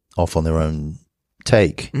 to off on their own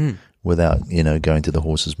take without going to the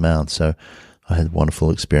horse's mouth. So I had a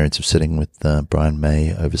wonderful experience of sitting with Brian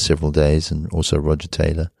May over several days, and also Roger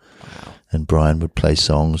Taylor. Wow. And Brian would play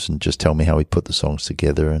songs and just tell me how he put the songs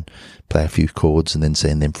together, and play a few chords, and then say,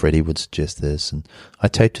 and then Freddie would suggest this, and I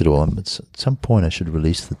taped it all. And at some point, I should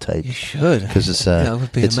release the tape. You should, because it's that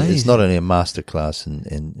would be amazing. It's not only a masterclass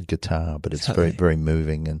in guitar, but it's very, very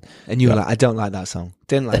moving. And you were like, I don't like that song.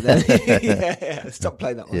 Didn't like that. yeah. Stop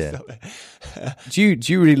playing that one. Yeah. Stop. Do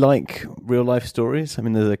you really like real life stories? I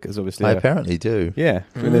mean, there's obviously I apparently do. Yeah,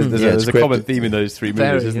 I mean, there's a common theme in those three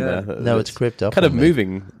movies, isn't there? No, it's crept up. Kind of on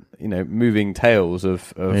me. moving tales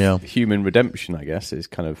of human redemption, I guess, is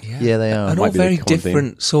kind of yeah, they are, and all very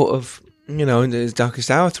different sort of, and there's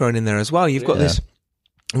Darkest Hour thrown in there as well. You've got this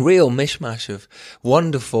real mishmash of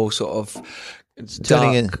wonderful sort of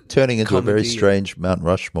turning into comedy. a very strange Mount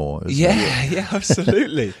Rushmore. Yeah,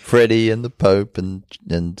 absolutely. Freddie and the Pope and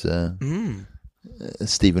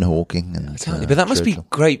Stephen Hawking and totally. But that must Churchill. be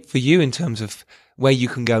great for you in terms of where you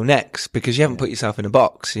can go next, because you haven't put yourself in a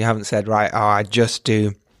box. You haven't said, right, I just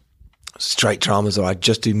do straight dramas, or I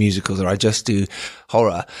just do musicals, or I just do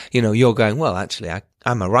horror. You're going, well, actually,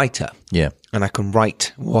 I'm a writer. Yeah. And I can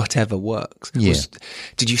write whatever works. Yeah.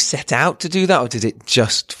 Did you set out to do that, or did it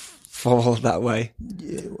just fall that way?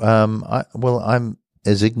 I'm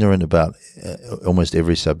as ignorant about almost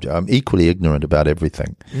every subject. I'm equally ignorant about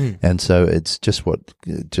everything. And so it's just what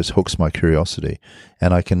just hooks my curiosity,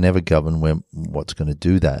 and I can never govern what's going to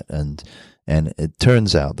do that. And it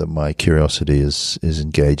turns out that my curiosity is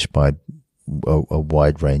engaged by a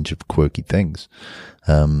wide range of quirky things.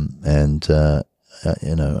 It's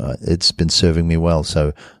been serving me well.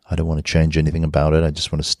 So I don't want to change anything about it. I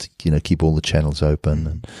just want to, keep all the channels open.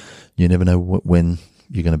 And you never know when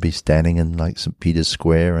you're going to be standing in like St. Peter's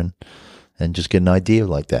Square and just get an idea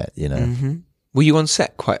like that, Mm-hmm. Were you on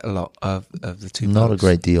set quite a lot of the two? Not a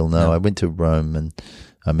great deal, no. I went to Rome, and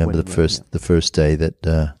I remember the first day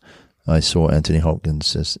that I saw Anthony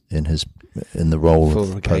Hopkins in the role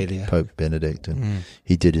of Pope Benedict, and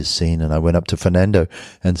he did his scene, and I went up to Fernando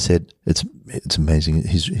and said, "It's amazing.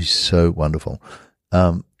 He's so wonderful."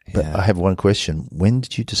 But I have one question: when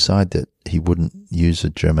did you decide that he wouldn't use a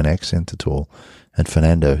German accent at all? And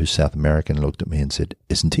Fernando, who's South American, looked at me and said,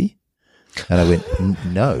 "Isn't he?" And I went,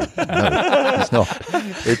 no, it's not.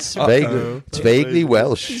 It's vaguely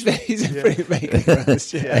Welsh. He's pretty vaguely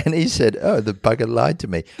Welsh, yeah. And he said, oh, the bugger lied to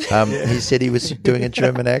me. He said he was doing a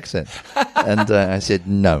German accent. And I said,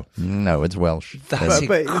 no, it's Welsh. That's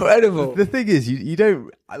incredible. The thing is, you don't...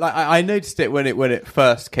 Like, I noticed it when it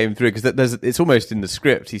first came through, because it's almost in the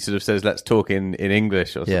script. He sort of says, let's talk in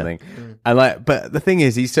English or something. And but the thing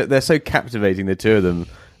is, they're so captivating, the two of them,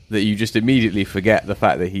 that you just immediately forget the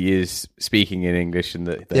fact that he is speaking in English, and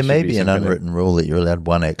that there may be an unwritten rule that you're allowed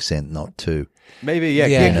one accent, not two. Maybe,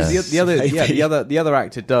 because the other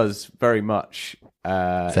actor does very much.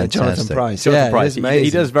 Jonathan Pryce. Jonathan Pryce. He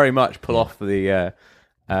does very much pull off the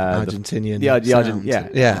Argentinian. The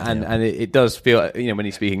Argentinian, and it does feel, when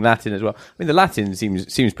he's speaking Latin as well. I mean, the Latin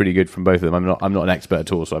seems pretty good from both of them. I'm not an expert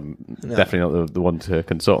at all, so I'm definitely not the one to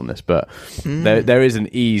consult on this. But there is an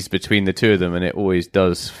ease between the two of them, and it always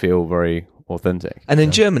does feel very authentic. And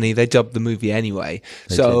in Germany, they dubbed the movie anyway,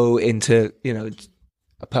 into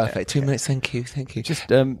a perfect 2 minutes. Thank you.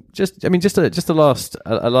 Just a last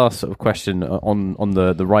sort of question on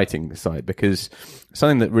the writing side, because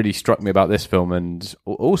something that really struck me about this film, and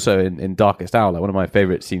also in Darkest Hour, one of my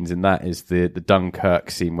favourite scenes in that is the Dunkirk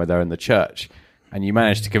scene where they're in the church, and you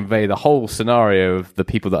manage to convey the whole scenario of the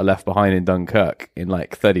people that are left behind in Dunkirk in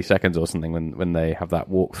like 30 seconds or something when they have that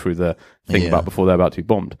walk through the thing about before they're about to be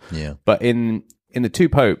bombed. Yeah. But in the Two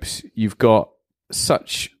Popes, you've got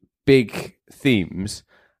such big themes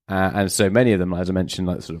and so many of them, as I mentioned,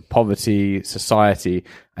 like sort of poverty, society,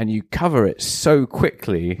 and you cover it so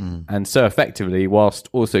quickly and so effectively, whilst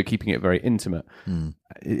also keeping it very intimate.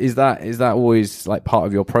 Is that always like part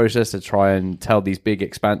of your process to try and tell these big,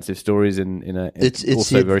 expansive stories in a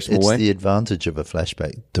also very small way? It's the advantage of a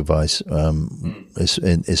flashback device,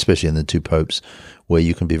 especially in the Two Popes, where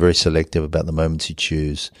you can be very selective about the moments you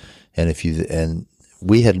choose, and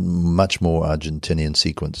we had much more Argentinian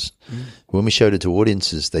sequence. When we showed it to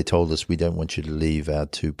audiences, they told us, we don't want you to leave our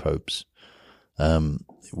Two Popes.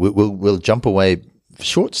 We'll jump away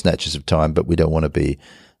short snatches of time, but we don't want to be,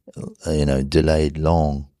 delayed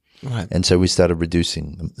long. Right. And so we started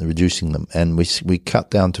reducing them, and we cut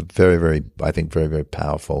down to very, very, I think, very, very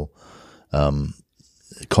powerful,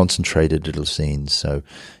 concentrated little scenes. So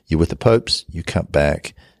you're with the Popes, you cut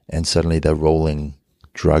back, and suddenly they're rolling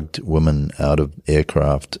drugged women out of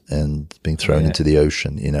aircraft and being thrown into the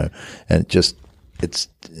ocean, and it's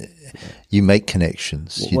you make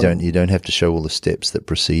connections. You don't have to show all the steps that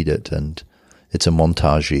precede it, and it's a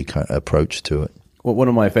montagey kind of approach to it. Well, one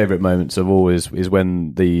of my favourite moments of all is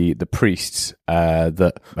when the priests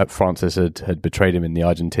that Francis had betrayed him in the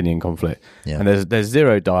Argentinian conflict, and there's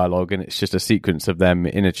zero dialogue, and it's just a sequence of them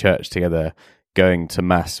in a church together going to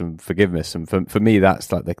mass and forgiveness, and for me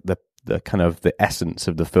that's like the kind of the essence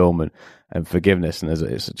of the film and forgiveness, and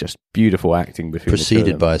it's just beautiful acting between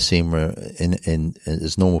preceded by a scene where in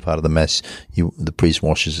as normal part of the mass, the priest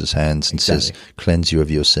washes his hands and says, "Cleanse you of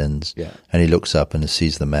your sins." And he looks up and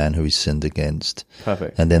sees the man who he's sinned against.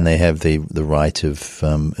 Perfect. And then they have the rite of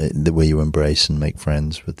where you embrace and make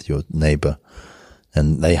friends with your neighbor,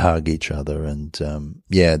 and they hug each other, and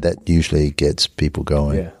that usually gets people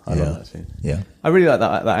going. I love that scene. Yeah, I really like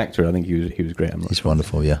that actor. I think he was great. He's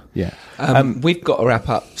wonderful. Yeah. We've got to wrap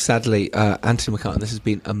up. Sadly, Anthony McCarten, this has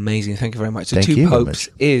been amazing. Thank you very much. The Thank Two you Popes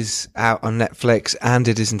is out on Netflix, and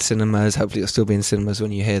it is in cinemas. Hopefully, it'll still be in cinemas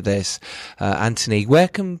when you hear this. Anthony, where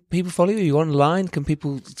can people follow you? Are you online? Can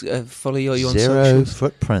people follow you? Are you on Zero socials?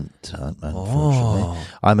 footprint, unfortunately.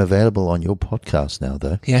 I'm available on your podcast now,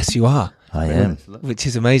 though. Yes, you are. I am. Which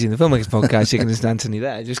is amazing. The Filmmakers Podcast, you can listen to Anthony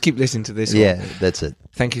there. Just keep listening to this Yeah, one. that's it.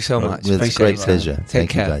 Thank you so much. With great pleasure. Take Thank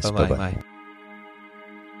care. you, guys. Bye-bye.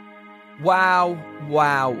 Wow,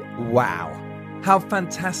 wow, wow. How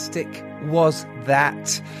fantastic was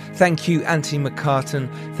that? Thank you, Anthony McCarten.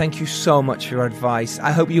 Thank you so much for your advice.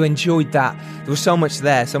 I hope you enjoyed that. There was so much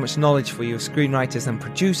there, so much knowledge for you of screenwriters and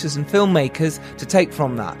producers and filmmakers to take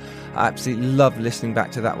from that. I absolutely love listening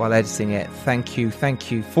back to that while editing it. Thank you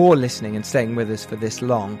for listening and staying with us for this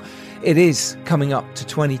long. It is coming up to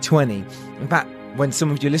 2020. In fact, when some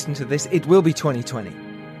of you listen to this, it will be 2020.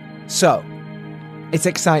 So, it's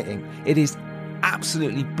exciting. It is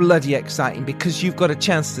absolutely bloody exciting because you've got a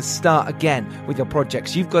chance to start again with your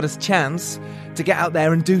projects. You've got a chance to get out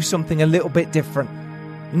there and do something a little bit different.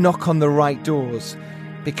 Knock on the right doors,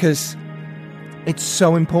 because it's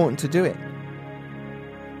so important to do it.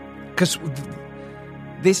 Because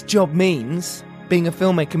this job means, being a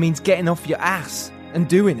filmmaker means getting off your ass and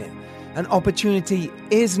doing it. An opportunity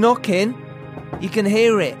is knocking. You can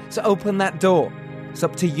hear it. So open that door. It's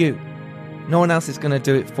up to you. No one else is going to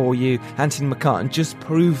do it for you. Anthony McCarten just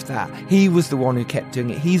proved that. He was the one who kept doing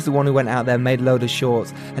it. He's the one who went out there, made a load of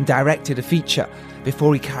shorts and directed a feature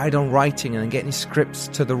before he carried on writing and getting his scripts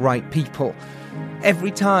to the right people.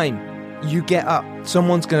 Every time you get up,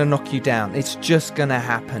 someone's going to knock you down. It's just going to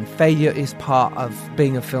happen. Failure is part of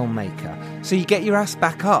being a filmmaker. So you get your ass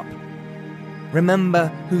back up. Remember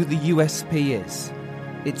who the USP is.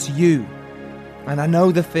 It's you. And I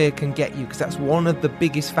know the fear can get you, because that's one of the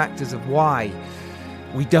biggest factors of why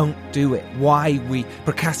we don't do it, why we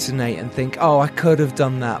procrastinate and think, oh, I could have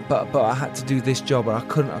done that, but I had to do this job, or I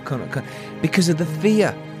couldn't. Because of the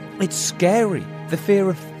fear. It's scary. The fear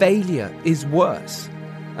of failure is worse.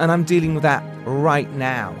 And I'm dealing with that right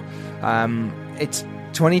now. It's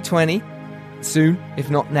 2020, soon, if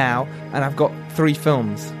not now, and I've got 3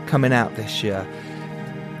 films coming out this year.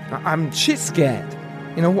 I'm shit scared.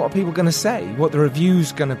 You know, what are people going to say? What the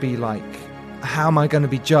review's going to be like? How am I going to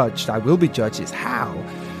be judged? I will be judged. It's how.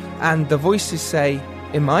 And the voices say,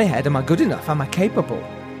 in my head, am I good enough? Am I capable?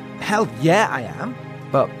 Hell, yeah, I am.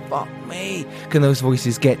 But fuck me, can those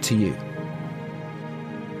voices get to you?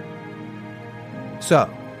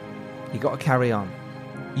 So, you got to carry on.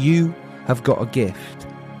 You have got a gift.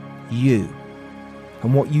 You.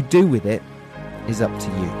 And what you do with it is up to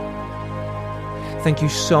you. Thank you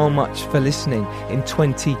so much for listening in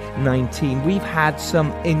 2019. We've had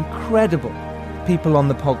some incredible people on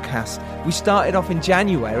the podcast. We started off in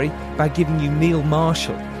January by giving you Neil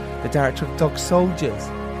Marshall, the director of Dog Soldiers.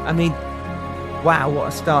 I mean, wow, what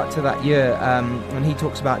a start to that year. And he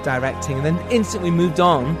talks about directing, and then instantly moved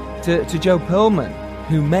on to Joe Perlman,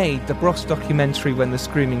 who made the Bros documentary When the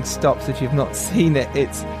Screaming Stops. If you've not seen it,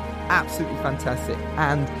 it's absolutely fantastic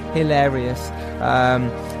and hilarious.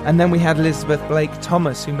 And then we had Elizabeth Blake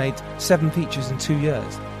Thomas, who made 7 features in 2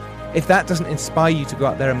 years. If that doesn't inspire you to go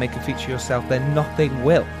out there and make a feature yourself, then nothing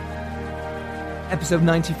will. Episode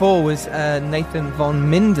 94 was Nathan von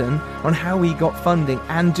Minden on how he got funding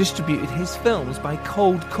and distributed his films by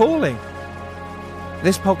cold calling.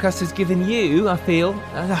 This podcast has given you, I feel,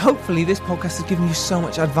 hopefully this podcast has given you so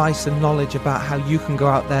much advice and knowledge about how you can go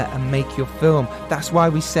out there and make your film. That's why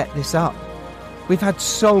we set this up. We've had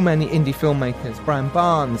so many indie filmmakers, Brian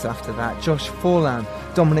Barnes after that, Josh Forlan,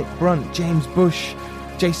 Dominic Brunt, James Bush,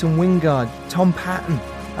 Jason Wingard, Tom Patton,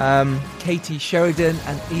 Katie Sheridan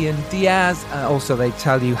and Ian Diaz. Also, they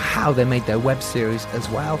tell you how they made their web series as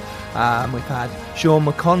well. We've had Sean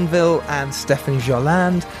McConville and Stephanie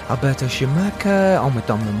Jolland, Alberto Schumacher, on with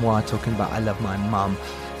Dom Lemoir talking about I Love My Mum,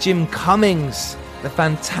 Jim Cummings, the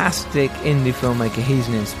fantastic indie filmmaker. He's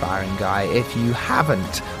an inspiring guy. If you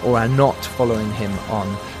haven't or are not following him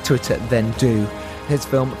on Twitter, then do. His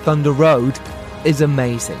film Thunder Road is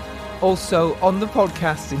amazing. Also, on the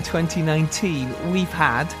podcast in 2019, we've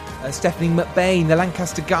had Stephanie McBain, the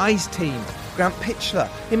Lancaster Guys team, Grant Pitchler.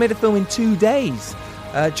 He made a film in 2 days.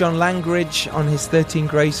 John Langridge on his 13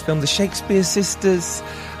 Grays film, The Shakespeare Sisters.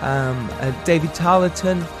 David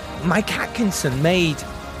Tarleton. Mike Atkinson made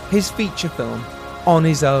his feature film on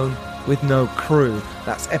his own with no crew.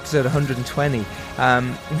 That's episode 120.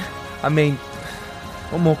 I mean,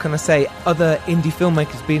 what more can I say? Other indie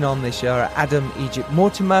filmmakers been on this year are Adam Egypt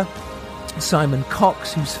Mortimer, Simon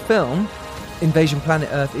Cox, whose film Invasion Planet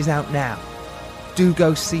Earth is out now. Do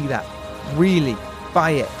go see that. Really,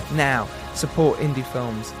 buy it now. Support indie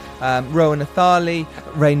films. Rowan Athali,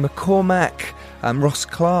 Rain McCormack, Ross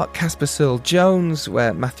Clark, Casper Searle Jones,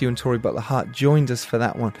 where Matthew and Tori Butler Hart joined us for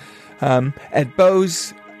that one. Ed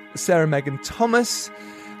Bowes, Sarah Megan Thomas,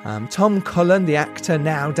 Tom Cullen, the actor,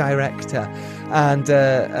 now director, and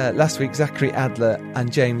last week Zachary Adler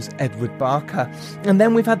and James Edward Barker. And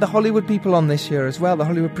then we've had the Hollywood people on this year as well, the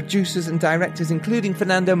Hollywood producers and directors, including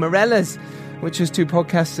Fernando Morelos, which was 2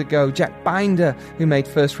 podcasts ago, Jack Binder, who made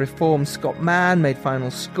First Reform, Scott Mann made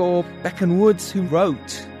Final Score, Beckon Woods, who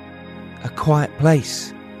wrote A Quiet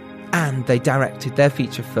Place, and they directed their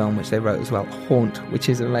feature film, which they wrote as well, Haunt, which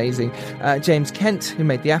is amazing. James Kent, who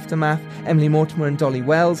made The Aftermath, Emily Mortimer and Dolly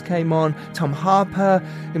Wells came on, Tom Harper,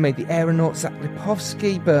 who made The Aeronauts, Zach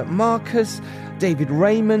Lipovsky, Bert Marcus, David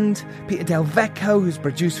Raymond, Peter Del Vecchio, who's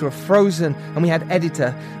producer of Frozen, and we had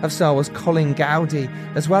editor of Star Wars Colin Gowdy,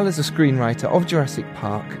 as well as a screenwriter of Jurassic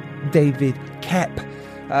Park, David Koepp.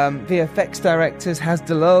 VFX directors Haz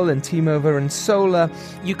Dalal and Timo and Sola.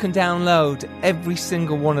 You can download every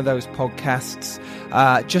single one of those podcasts.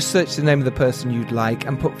 Just search the name of the person you'd like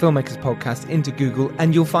and put Filmmakers Podcast into Google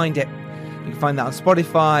and you'll find it. You can find that on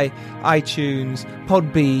Spotify, iTunes,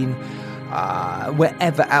 Podbean,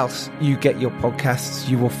 wherever else you get your podcasts,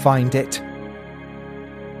 you will find it.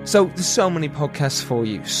 So there's so many podcasts for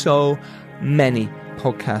you. So many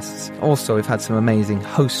podcasts. Also, we've had some amazing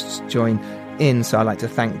hosts join in, so I'd like to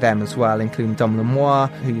thank them as well, including Dom Lemoir,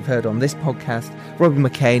 who you've heard on this podcast, Robbie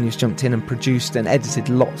McCain, who's jumped in and produced and edited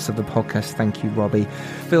lots of the podcast. Thank you, Robbie.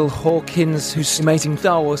 Phil Hawkins, whose amazing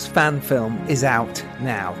Star Wars fan film is out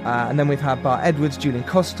now. And then we've had Bart Edwards, Julian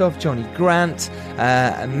Kostov, Johnny Grant,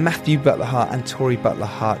 Matthew Butler Hart and Tori Butler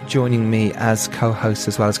Hart joining me as co-hosts,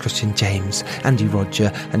 as well as Christian James, Andy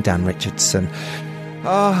Roger and Dan Richardson.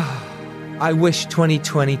 I wish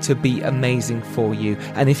 2020 to be amazing for you,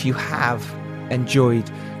 and if you have enjoyed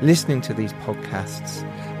listening to these podcasts,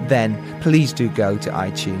 then please do go to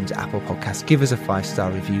iTunes, Apple Podcasts, give us a 5-star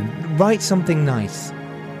review, write something nice.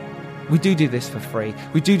 We do this for free.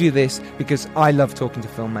 We do this because I love talking to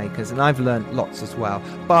filmmakers and I've learned lots as well.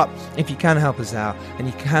 But if you can help us out and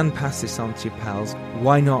you can pass this on to your pals,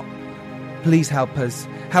 why not? Please help us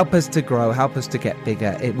to grow, help us to get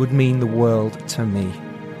bigger. It would mean the world to me.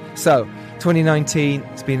 So 2019,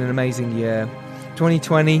 it's been an amazing year.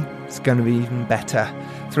 2020, it's going to be even better.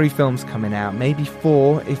 3 films coming out, maybe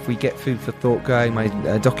 4 if we get Food for Thought going, my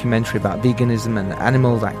documentary about veganism and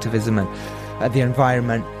animal activism and the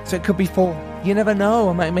environment. So it could be 4. You never know,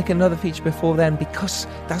 I might make another feature before then, because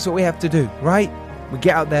that's what we have to do, right? We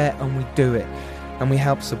get out there and we do it, and we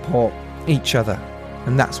help support each other,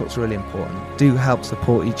 and that's what's really important. Do help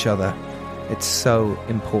support each other. It's so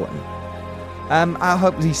important. I'll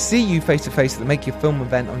hopefully see you face to face at the Make Your Film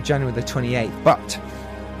event on January the 28th, but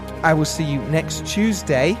I will see you next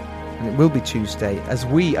Tuesday, and it will be Tuesday, as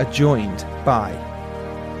we are joined by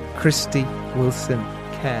Krysty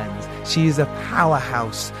Wilson-Cairns. She is a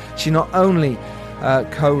powerhouse. She not only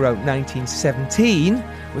co-wrote 1917,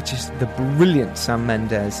 which is the brilliant Sam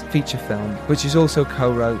Mendes feature film, but she's also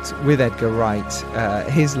co-wrote with Edgar Wright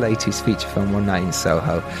his latest feature film, One Night in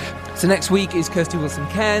Soho. So next week is Kirsty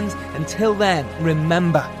Wilson-Cairns. Until then,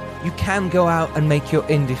 remember, you can go out and make your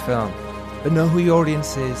indie film, but know who your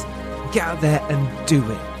audience is. Get out there and do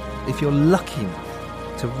it. If you're lucky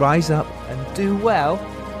enough to rise up and do well,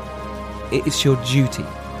 it is your duty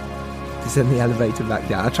to send the elevator back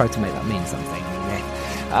down. I tried to make that mean something.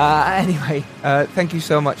 Anyway, thank you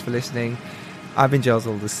so much for listening. I've been Giles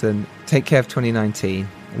Alderson. Take care of 2019.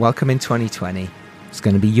 Welcome in 2020. It's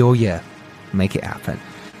going to be your year. Make it happen.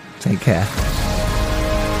 Take care.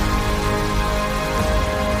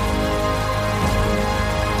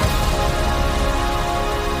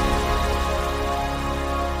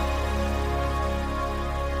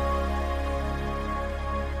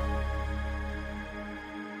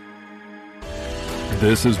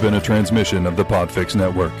 This has been a transmission of the Podfix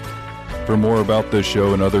Network. For more about this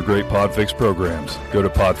show and other great Podfix programs, go to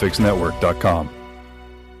podfixnetwork.com.